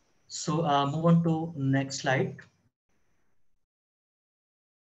 So move on to next slide.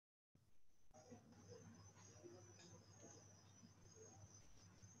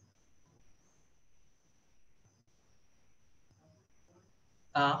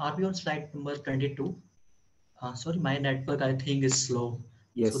 Are we on slide number 22? Sorry, my network I think is slow. So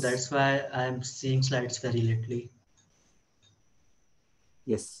yes, that's why I'm seeing slides very lately.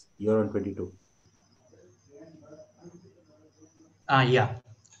 yes, you're on 22. Yeah,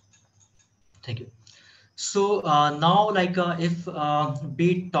 thank you. So now, like if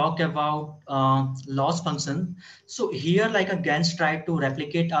we talk about loss function, so here like GANs try to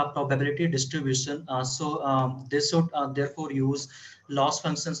replicate a probability distribution. This should therefore use loss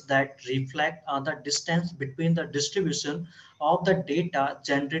functions that reflect the distance between the distribution of the data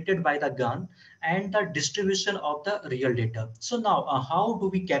generated by the GAN and the distribution of the real data. So now, how do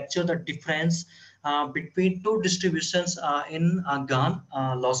we capture the difference between two distributions in a GAN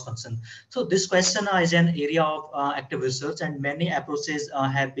loss function? So this question is an area of active research and many approaches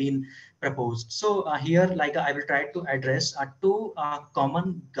have been proposed. So here, like I will try to address two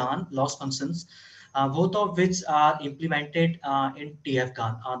common GAN loss functions, both of which are implemented in TF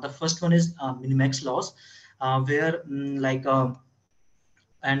GAN. The first one is minimax loss, where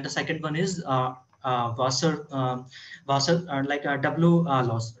and the second one is Wasser like a W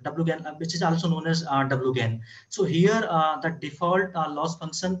loss, W gain, which is also known as W gain. So here the default loss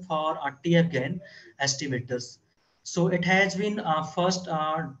function for TF gain estimators. So it has been first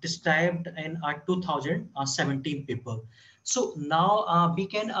described in 2017 paper. So now we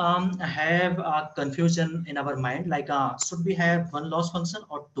can have a confusion in our mind, like should we have one loss function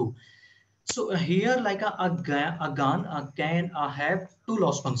or two? So here, like a GAN can have two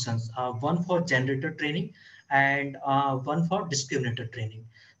loss functions, one for generator training and one for discriminator training.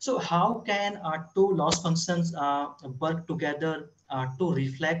 So how can two loss functions work together to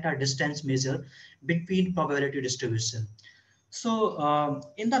reflect a distance measure between probability distribution? So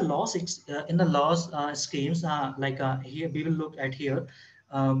in the loss schemes, here we will look at here.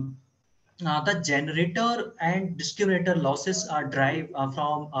 Um, the generator and discriminator losses are derived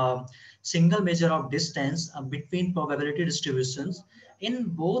from a single measure of distance between probability distributions. In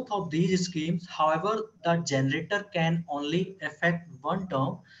both of these schemes, however, the generator can only affect one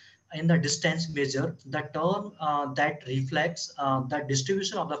term in the distance measure, the term that reflects the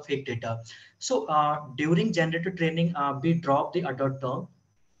distribution of the fake data. So during generator training, we drop the other term,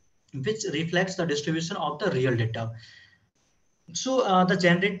 which reflects the distribution of the real data. So the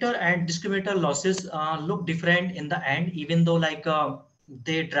generator and discriminator losses look different in the end, even though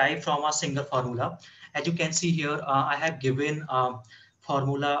they derive from a single formula. As you can see here, I have given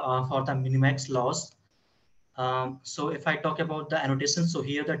formula for the minimax loss. So if I talk about the annotation, so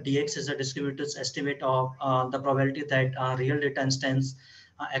here the dx is a discriminator's estimate of the probability that real data instance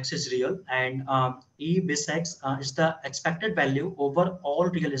x is real, and e bis x is the expected value over all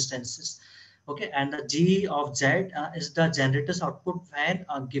real instances. Okay, and the g of z is the generator's output when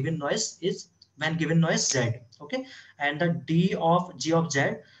given noise is when given noise z. Okay, and the d of g of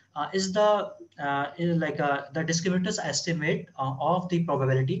z is the discriminator's estimate of the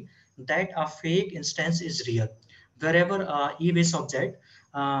probability that a fake instance is real, wherever e-base object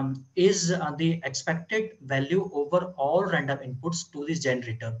is the expected value over all random inputs to this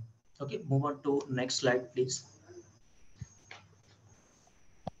generator. Okay, move on to next slide, please.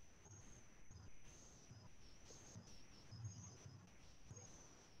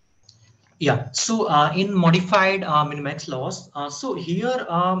 Yeah, so in modified minimax loss, so here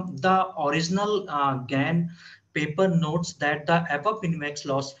the original GAN paper notes that the above minimax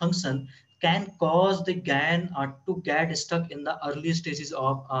loss function can cause the GAN to get stuck in the early stages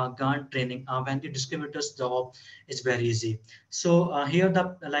of GAN training when the discriminator's job is very easy. So here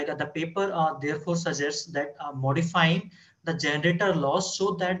the paper therefore suggests that modifying the generator loss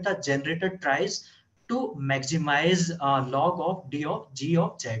so that the generator tries to maximize log of d of g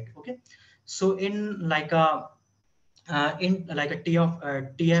of z. Okay, so in like a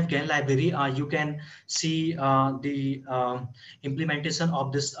TF GAN library, you can see the implementation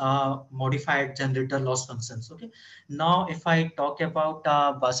of this modified generator loss functions. Okay. Now, if I talk about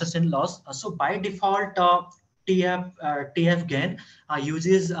Wasserstein loss, so by default, TF GAN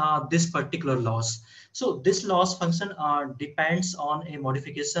uses this particular loss. So this loss function depends on a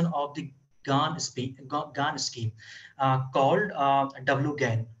modification of the GAN scheme called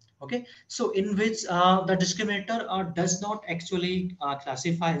WGAN. Okay, so in which the discriminator does not actually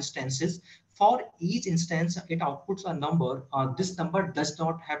classify instances. For each instance, it outputs a number. This number does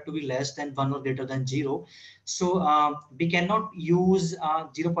not have to be less than 1 or greater than 0. So we cannot use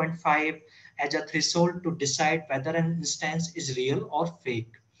 0 0.5 as a threshold to decide whether an instance is real or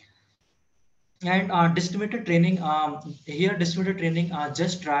fake. And distributed training, here distributed training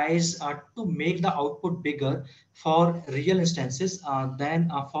just tries to make the output bigger for real instances than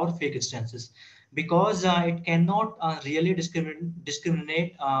for fake instances, because it cannot really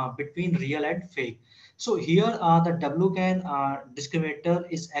discriminate between real and fake. So here the WGAN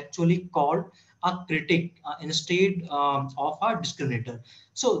discriminator is actually called a critic instead of a discriminator.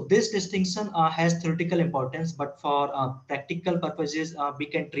 So this distinction has theoretical importance, but for practical purposes, we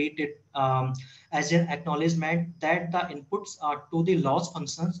can treat it as an acknowledgement that the inputs to the loss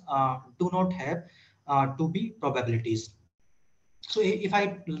functions do not have to be probabilities. So if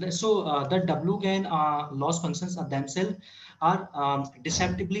I the WGAN loss functions themselves are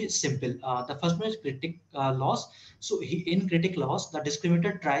deceptively simple. The first one is critic loss. So in critic loss, the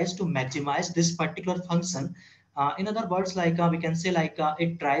discriminator tries to maximize this particular function. In other words, we can say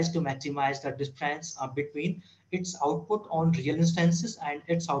it tries to maximize the difference between its output on real instances and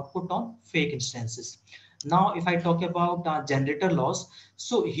its output on fake instances. Now, if I talk about generator loss,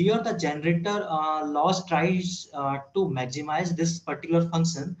 so here the generator loss tries to maximize this particular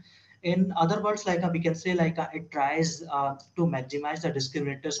function. In other words, we can say it tries to maximize the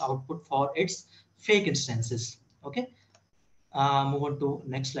discriminator's output for its fake instances. Okay, move on to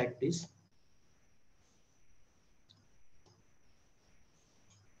next slide, please.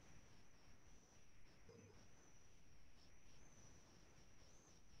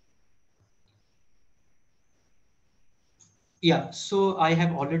 Yeah, so I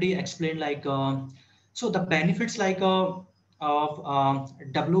have already explained so the benefits of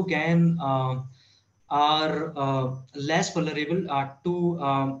WGAN are less vulnerable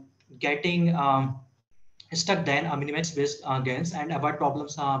to getting stuck than minimax based GANs, and avoid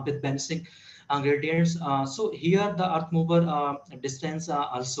problems with balancing gradients. So here the earth mover distance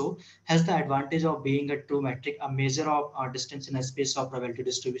also has the advantage of being a true metric, a measure of distance in a space of probability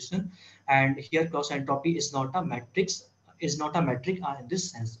distribution. And here cross entropy is not a matrix, is not a metric in this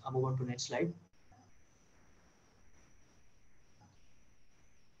sense. I'll move on to next slide.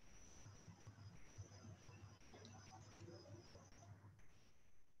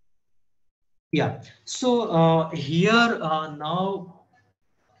 Yeah, so here now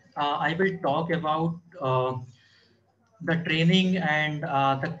I will talk about the training and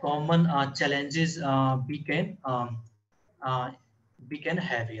the common challenges uh, we can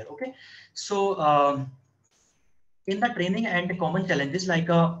have here. Okay, so in the training and common challenges,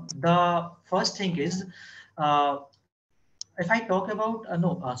 the first thing is uh, if I talk about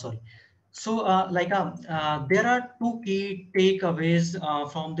no, sorry. So there are two key takeaways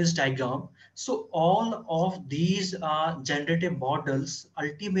from this diagram. So all of these generative models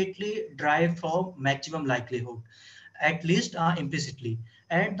ultimately drive from maximum likelihood, at least implicitly.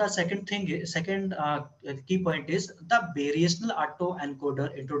 And the second thing, second key point is the variational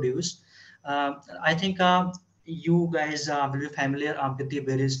autoencoder introduced. I think you guys will be familiar with the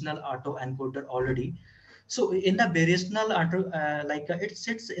variational autoencoder already. So in the variational it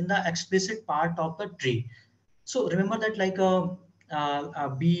sits in the explicit part of the tree. So remember that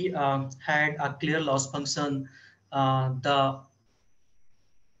B had a clear loss function. The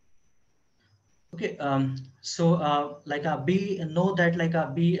Okay, so B know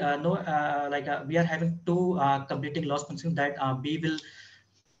that B know we are having two completing loss function that B will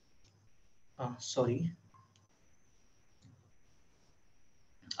sorry.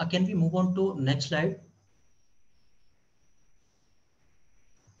 Can we move on to next slide?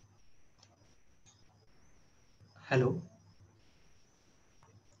 Hello.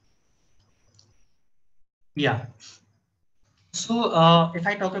 Yeah. So if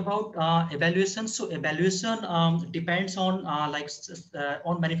I talk about evaluation, so evaluation depends on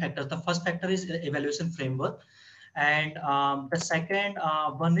on many factors. The first factor is evaluation framework, and the second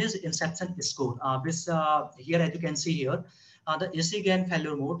one is inception score. Which here, as you can see here, the AC GAN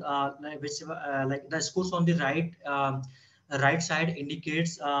failure mode, like the scores on the right side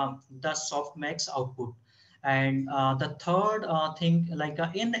indicates the softmax output, and the third thing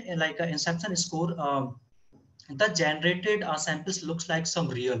in inception score. The generated samples looks like some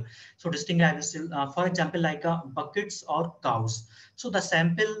real, so distinct I will still for example buckets or cows. So the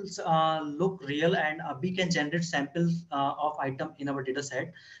samples look real, and we can generate samples of item in our data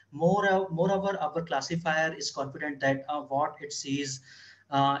set. Moreover, our classifier is confident that what it sees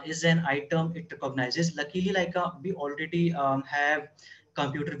is an item it recognizes. Luckily, we already have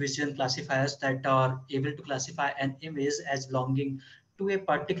computer vision classifiers that are able to classify an image as belonging to a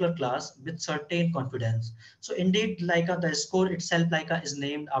particular class with certain confidence. So indeed, the score itself is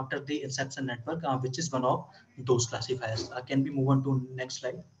named after the inception network, which is one of those classifiers. Can we move on to next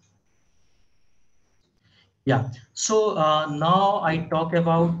slide? Yeah. So now I talk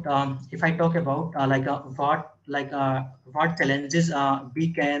about if I talk about what challenges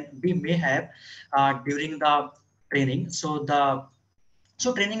we may have during the training.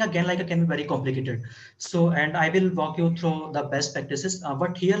 So training again can be very complicated. So and I will walk you through the best practices.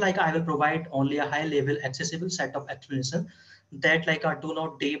 But here I will provide only a high level accessible set of explanation that do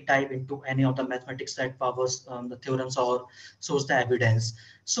not deep dive into any of the mathematics that powers the theorems or shows the evidence.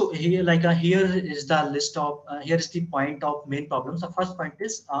 So here here is the list of here is the point of main problems. The first point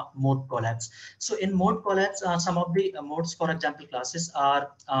is mode collapse. So in mode collapse, some of the modes, for example, classes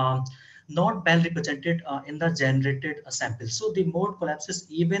are not well represented in the generated sample. So the mode collapses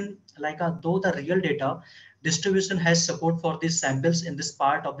even though the real data distribution has support for these samples in this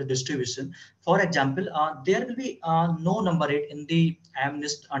part of the distribution. For example, there will be no number 8 in the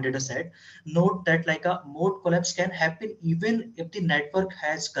MNIST data set. Note that a mode collapse can happen even if the network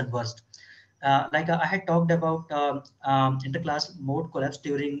has converged. I had talked about interclass mode collapse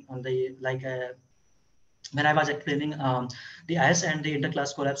during the when I was explaining the IS and the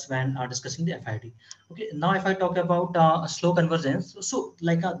interclass collapse when discussing the FID. Okay, now if I talk about slow convergence, so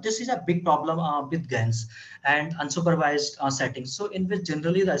this is a big problem with GANs and unsupervised settings. So in which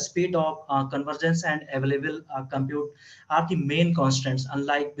generally the speed of convergence and available compute are the main constants,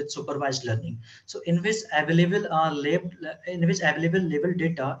 unlike with supervised learning. So in which available labeled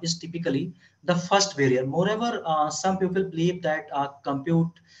data is typically the first variable. Moreover, some people believe that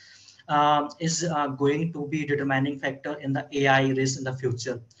compute is going to be determining factor in the AI race in the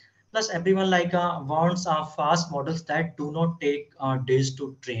future. Plus, everyone wants fast models that do not take days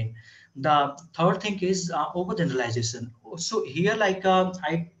to train. The third thing is overgeneralization. So here,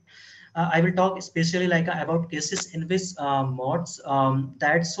 I will talk especially about cases in which mods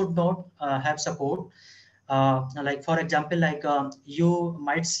that should not have support. For example, you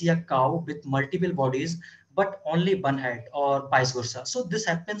might see a cow with multiple bodies but only one head, or vice versa. So this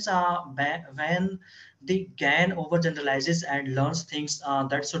happens when the GAN overgeneralizes and learns things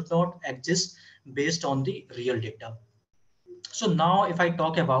that should not exist based on the real data. So now if I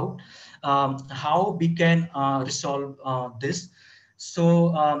talk about how we can resolve this.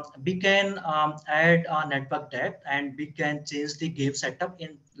 So we can add a network depth, and we can change the game setup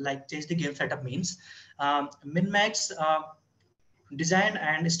in change the game setup means min-max design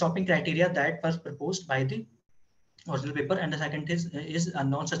and stopping criteria that was proposed by the original paper, and the second is a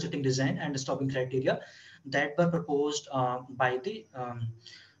non-saturating design and stopping criteria that were proposed by the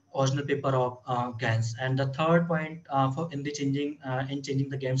original paper of GANs. And the third point for in the changing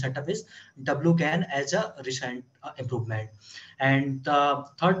the game setup is WGAN as a recent improvement. And the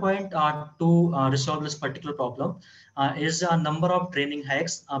third point to resolve this particular problem is a number of training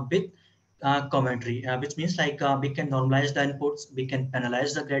hacks with commentary, which means like we can normalize the inputs, we can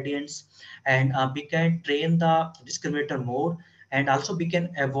penalize the gradients, and we can train the discriminator more, and also we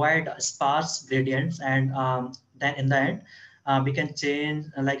can avoid sparse gradients, and then in the end we can change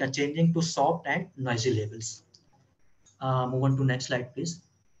changing to soft and noisy labels. Move on to next slide, please.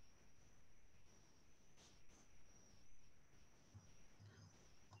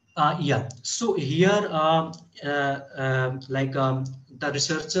 Yeah, so here the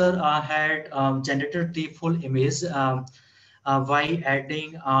researcher had generated the full image by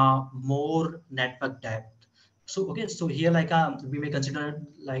adding more network depth. So okay, so here we may consider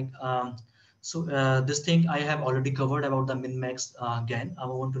this thing I have already covered about the min max again. I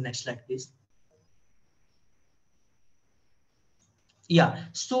move on to next slide, please. Yeah,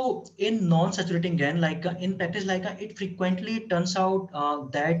 so in non-saturating GAN, in practice, it frequently turns out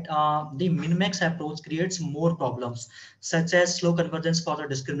that the min-max approach creates more problems, such as slow convergence for the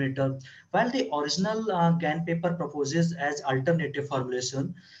discriminator, while the original GAN paper proposes as alternative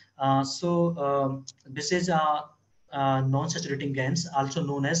formulation. This is non-saturating GANs, also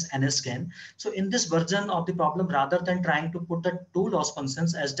known as NS-GAN. So in this version of the problem, rather than trying to put the two loss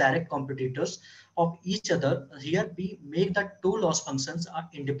functions as direct competitors of each other, here we make the two loss functions are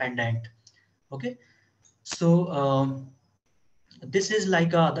independent. Okay, so this is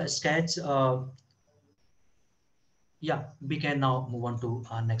the sketch. Yeah, we can now move on to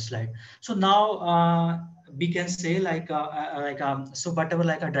next slide. So now we can say so whatever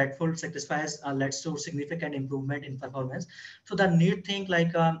a dreadful sacrifice leads to significant improvement in performance. So the neat thing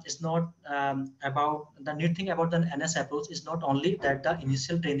is not about the neat thing about the NS approach is not only that the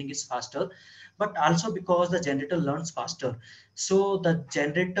initial training is faster, but also because the generator learns faster. So the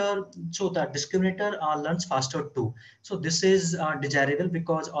discriminator learns faster too. So this is desirable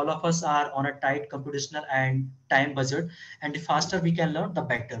because all of us are on a tight computational and time budget, and the faster we can learn, the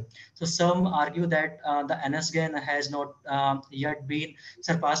better. So some argue that the NSGAN has not yet been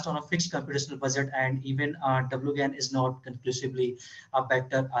surpassed on a fixed computational budget, and even WGAN is not conclusively a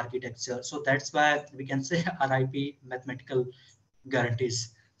better architecture. So that's why we can say RIP mathematical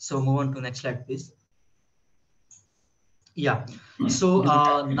guarantees. So move on to next slide, please. Yeah. So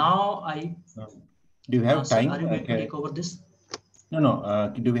now do you have sir, time? are you going to take over this?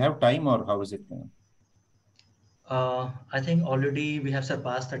 No. Do we have time, or how is it? I think already we have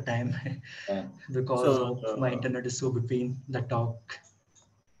surpassed the time because of my internet is so between the talk.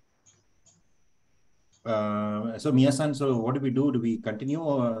 So Mia-san, so what do we do? Do we continue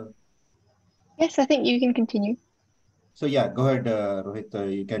or? Yes, I think you can continue. So yeah, go ahead, Rohit.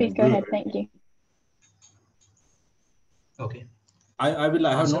 You can. Please go ahead. Thank you. Okay. I have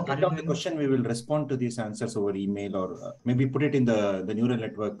noted down the question. We will respond to these answers over email, or maybe put it in the neural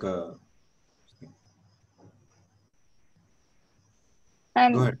network. Go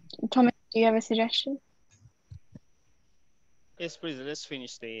ahead. Thomas, do you have a suggestion? Yes, please. Let's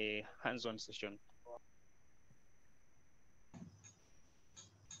finish the hands-on session.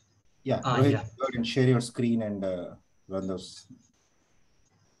 Yeah, Rohit, go ahead and share your screen and run those.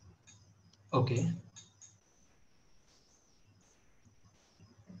 Okay.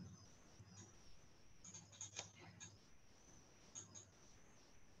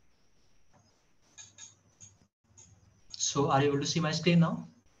 So are you able to see my screen now?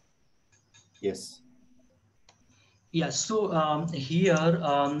 Yes. Yeah, so here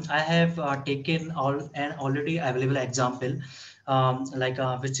I have taken an already available example,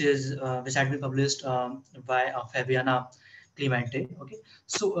 which had been published by Fabiana Clemente. Okay,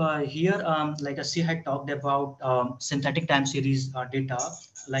 so here she had talked about synthetic time series data,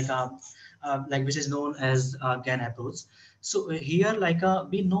 which is known as GAN approach. So here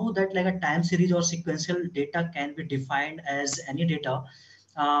we know that a time series or sequential data can be defined as any data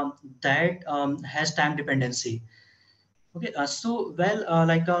that has time dependency. Okay,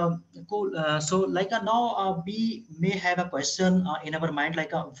 cool. Now we may have a question in our mind,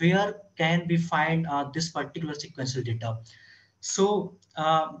 where can we find this particular sequential data? So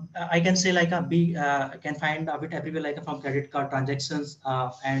I can say we can find a bit everywhere, from credit card transactions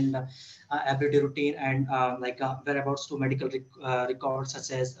and everyday routine, and whereabouts to medical records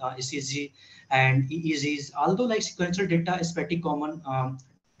such as ECG and EEGs. Although sequential data is pretty common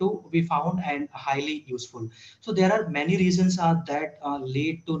to be found and highly useful. So there are many reasons that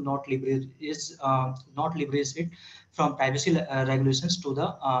lead to not leverage it, from privacy regulations to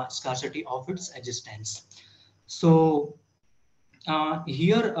the scarcity of its existence. So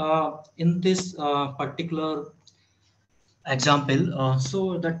Here in this particular example,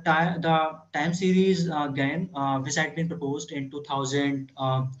 so the time series GAN, which had been proposed in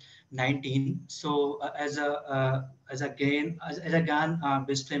 2019. So as a GAN as a GAN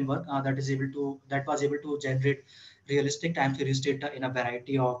based framework that was able to generate realistic time series data in a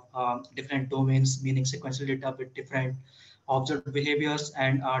variety of different domains, meaning sequential data with different observed behaviors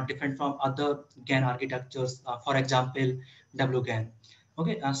and different from other GAN architectures. For example, WGAN.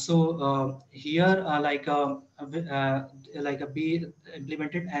 Okay, here like a B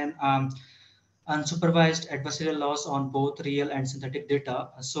implemented an unsupervised adversarial loss on both real and synthetic data.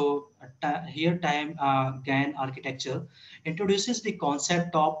 So here time GAN architecture introduces the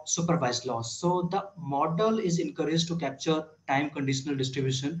concept of supervised loss. So the model is encouraged to capture time conditional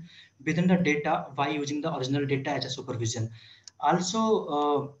distribution within the data by using the original data as a supervision.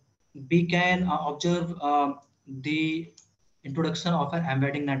 Also, we can observe the introduction of an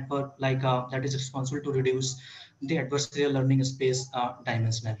embedding network that is responsible to reduce the adversarial learning space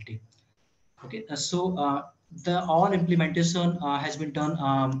dimensionality. Okay, the all implementation has been done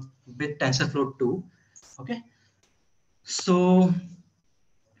with TensorFlow 2. Okay, so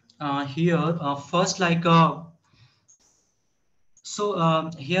here first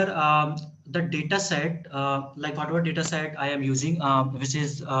here the data set, like whatever data set I am using, which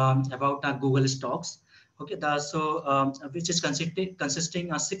is about Google stocks. Okay, which is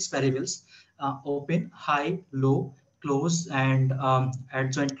consisting of 6 variables: open, high, low, close, and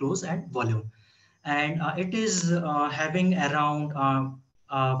adjoint close and volume. And it is having around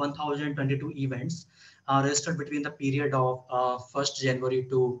 1022 events registered between the period of 1st January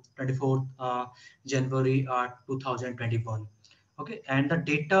to 24th January 2021. Okay, and the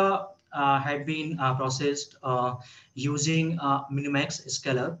data had been processed using minimax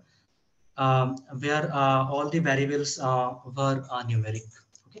scalar, where all the variables were numeric.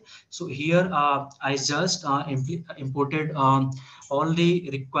 Okay, so here I just imported all the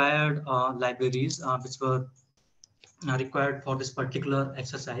required libraries which were required for this particular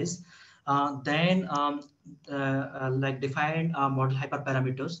exercise. Then like defined model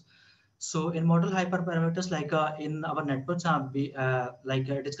hyperparameters. So in model hyperparameters, like in our networks,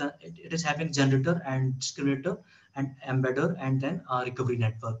 it is having generator and discriminator and embedder and then recovery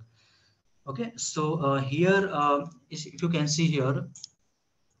network. Okay, so here if you can see here,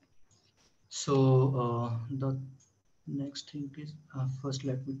 so the next thing is first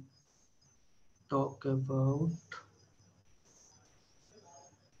let me talk about.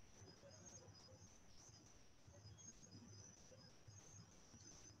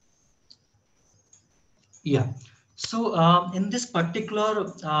 Yeah. So in this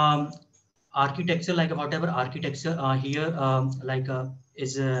particular architecture, like whatever architecture here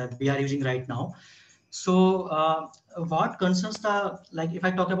we are using right now. So what concerns the, like if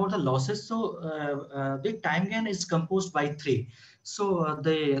I talk about the losses, so the time gain is composed by three. So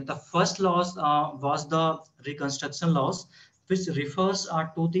the first loss was the reconstruction loss, which refers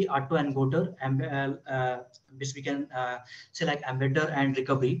to the autoencoder, which we can say like embedder and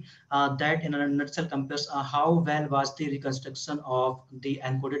recovery. That in a nutshell compares how well was the reconstruction of the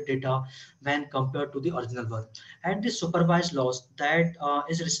encoded data when compared to the original one. And the supervised loss that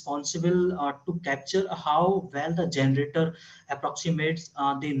is responsible to capture how well the generator approximates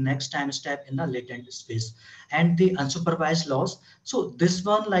the next time step in the latent space. And the unsupervised loss, so this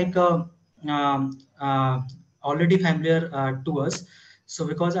one already familiar to us. So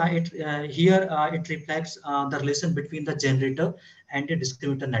because here it reflects the relation between the generator and the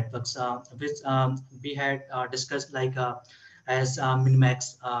discriminator networks, which we had discussed as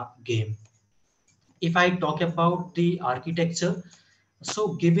minimax game. If I talk about the architecture,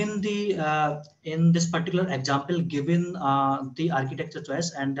 so given the in this particular example, given the architecture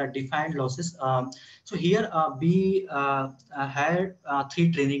choice and the defined losses, so here we had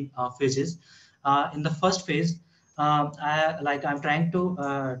three training phases. In the first phase, I'm trying to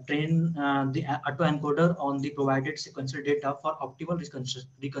train the autoencoder on the provided sequential data for optimal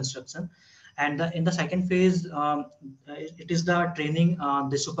reconstruction. And in the second phase, it is the training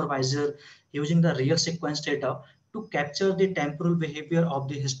the supervisor using the real sequence data to capture the temporal behavior of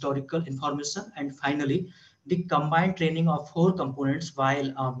the historical information. And finally, the combined training of four components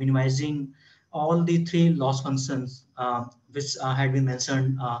while minimizing all the three loss functions which had been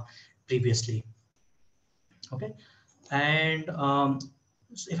mentioned previously. Okay, and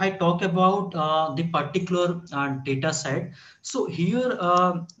if I talk about the particular data set, so here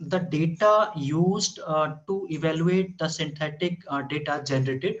the data used to evaluate the synthetic data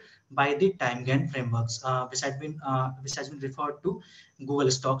generated by the time gain frameworks, which has been referred to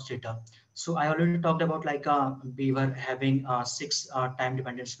Google Stocks data. So I already talked about like we were having 6 time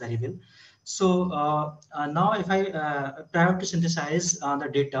dependent variable. So now if I try to synthesize the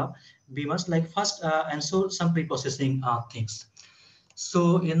data, we must like first ensure some pre-processing things.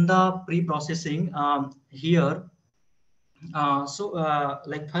 So in the pre-processing here,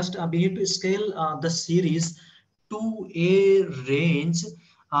 like first we need to scale the series to a range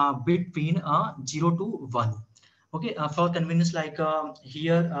between 0 to 1. Okay, for convenience, like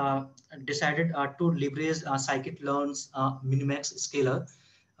here decided to leverage scikit-learn's minimax scaler,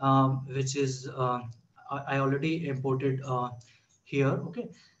 which is I already imported here. Okay,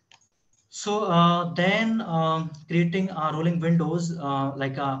 so then creating rolling windows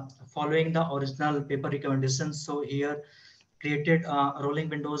like following the original paper recommendations. So here created rolling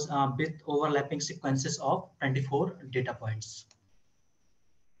windows with overlapping sequences of 24 data points.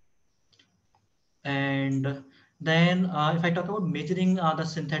 And then if I talk about measuring the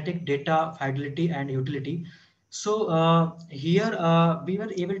synthetic data fidelity and utility, so here we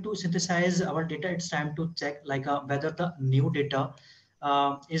were able to synthesize our data. It's time to check like whether the new data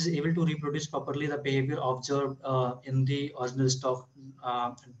is able to reproduce properly the behavior observed in the original stock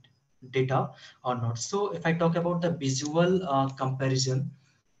data or not. So if I talk about the visual comparison,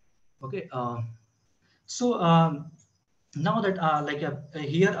 okay, so now that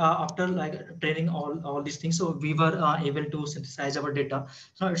here after like training all these things, so we were able to synthesize our data.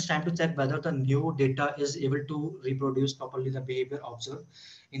 So it's time to check whether the new data is able to reproduce properly the behavior observed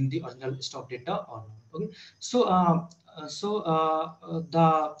in the original stock data or not. Okay, so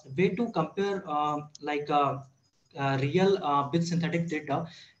the way to compare real with synthetic data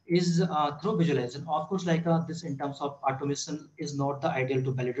is through visualization. Of course, like this in terms of automation is not the ideal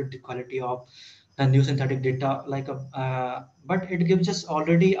to validate the quality of the new synthetic data, like but it gives us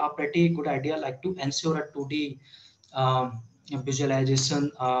already a pretty good idea, like to ensure a 2D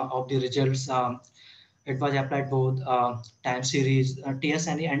visualization of the results. It was applied both time series,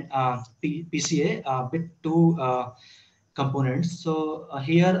 TSNE and PCA with two components. So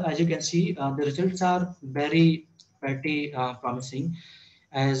here, as you can see, the results are very pretty promising,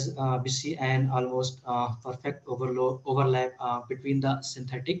 as we see an almost perfect overlap between the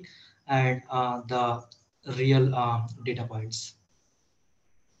synthetic and the real data points.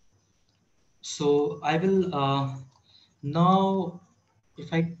 So I will now,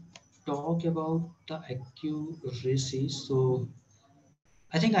 if I talk about the accuracy, so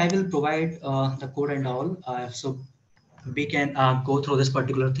I think I will provide the code and all. So we can go through this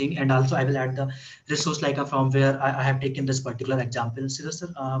particular thing, and also I will add the resource like from where I have taken this particular example. Sir,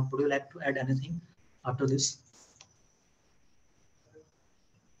 would you like to add anything after this?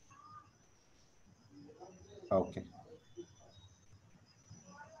 Okay.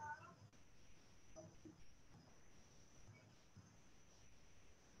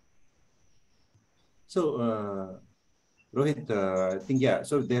 So, Rohit, I think, yeah,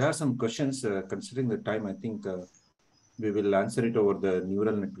 so there are some questions considering the time. I think we will answer it over the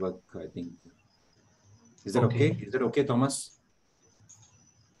neural network, I think. Is that okay? Okay. Is that okay, Thomas?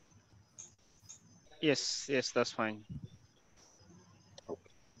 Yes, yes, that's fine.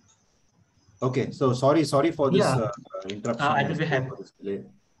 Okay, so sorry for this Yeah, interruption I and will be sorry happy. for this delay.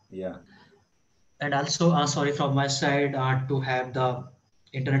 Yeah. And also, sorry from my side to have the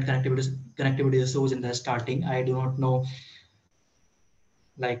internet connectivity issues in the starting. I do not know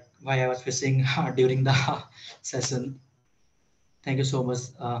like why I was facing during the session. Thank you so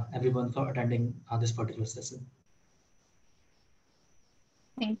much, everyone, for attending this particular session.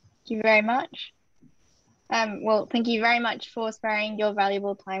 Thank you very much. Well, thank you very much for sparing your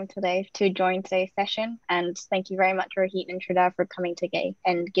valuable time today to join today's session. And thank you very much, Rohit and Sridhar, for coming today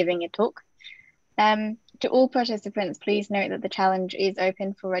and giving a talk. To all participants, please note that the challenge is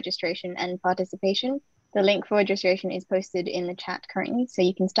open for registration and participation. The link for registration is posted in the chat currently, so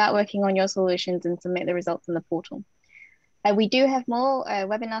you can start working on your solutions and submit the results in the portal. We do have more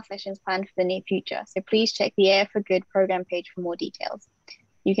webinar sessions planned for the near future, so please check the AI for Good program page for more details.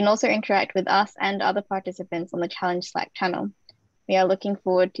 You can also interact with us and other participants on the Challenge Slack channel. We are looking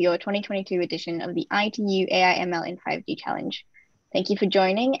forward to your 2022 edition of the ITU AI ML in 5G Challenge. Thank you for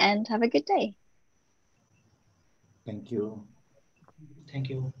joining and have a good day. Thank you. Thank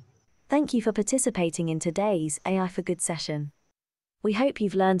you. Thank you for participating in today's AI for Good session. We hope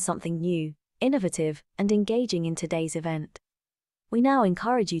you've learned something new, innovative, and engaging in today's event. We now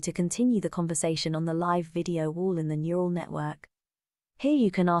encourage you to continue the conversation on the live video wall in the neural network. Here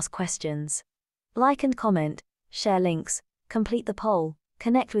you can ask questions, like and comment, share links, complete the poll,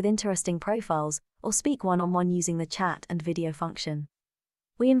 connect with interesting profiles, or speak one-on-one using the chat and video function.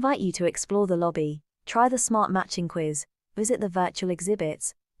 We invite you to explore the lobby, try the smart matching quiz, visit the virtual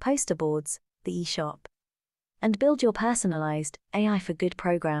exhibits, poster boards, the eShop, and build your personalized AI for Good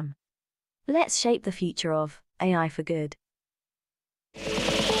program. Let's shape the future of AI for Good.